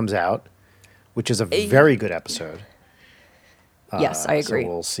episode comes out, which is a very good episode. Yes, I agree. So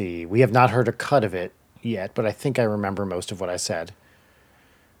we'll see. We have not heard a cut of it yet, but I think I remember most of what I said.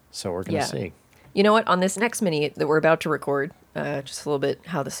 So we're going to see. You know what? On this next mini that we're about to record, just a little bit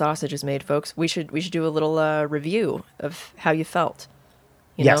how the sausage is made, folks. We should do a little review of how you felt.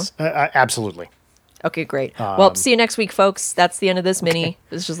 You Yes, absolutely. know? Okay, great. Well, see you next week, folks. That's the end of this mini.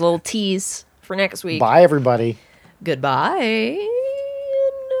 This is just a little tease for next week. Bye, everybody. Goodbye. And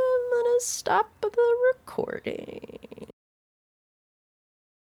I'm gonna stop the recording.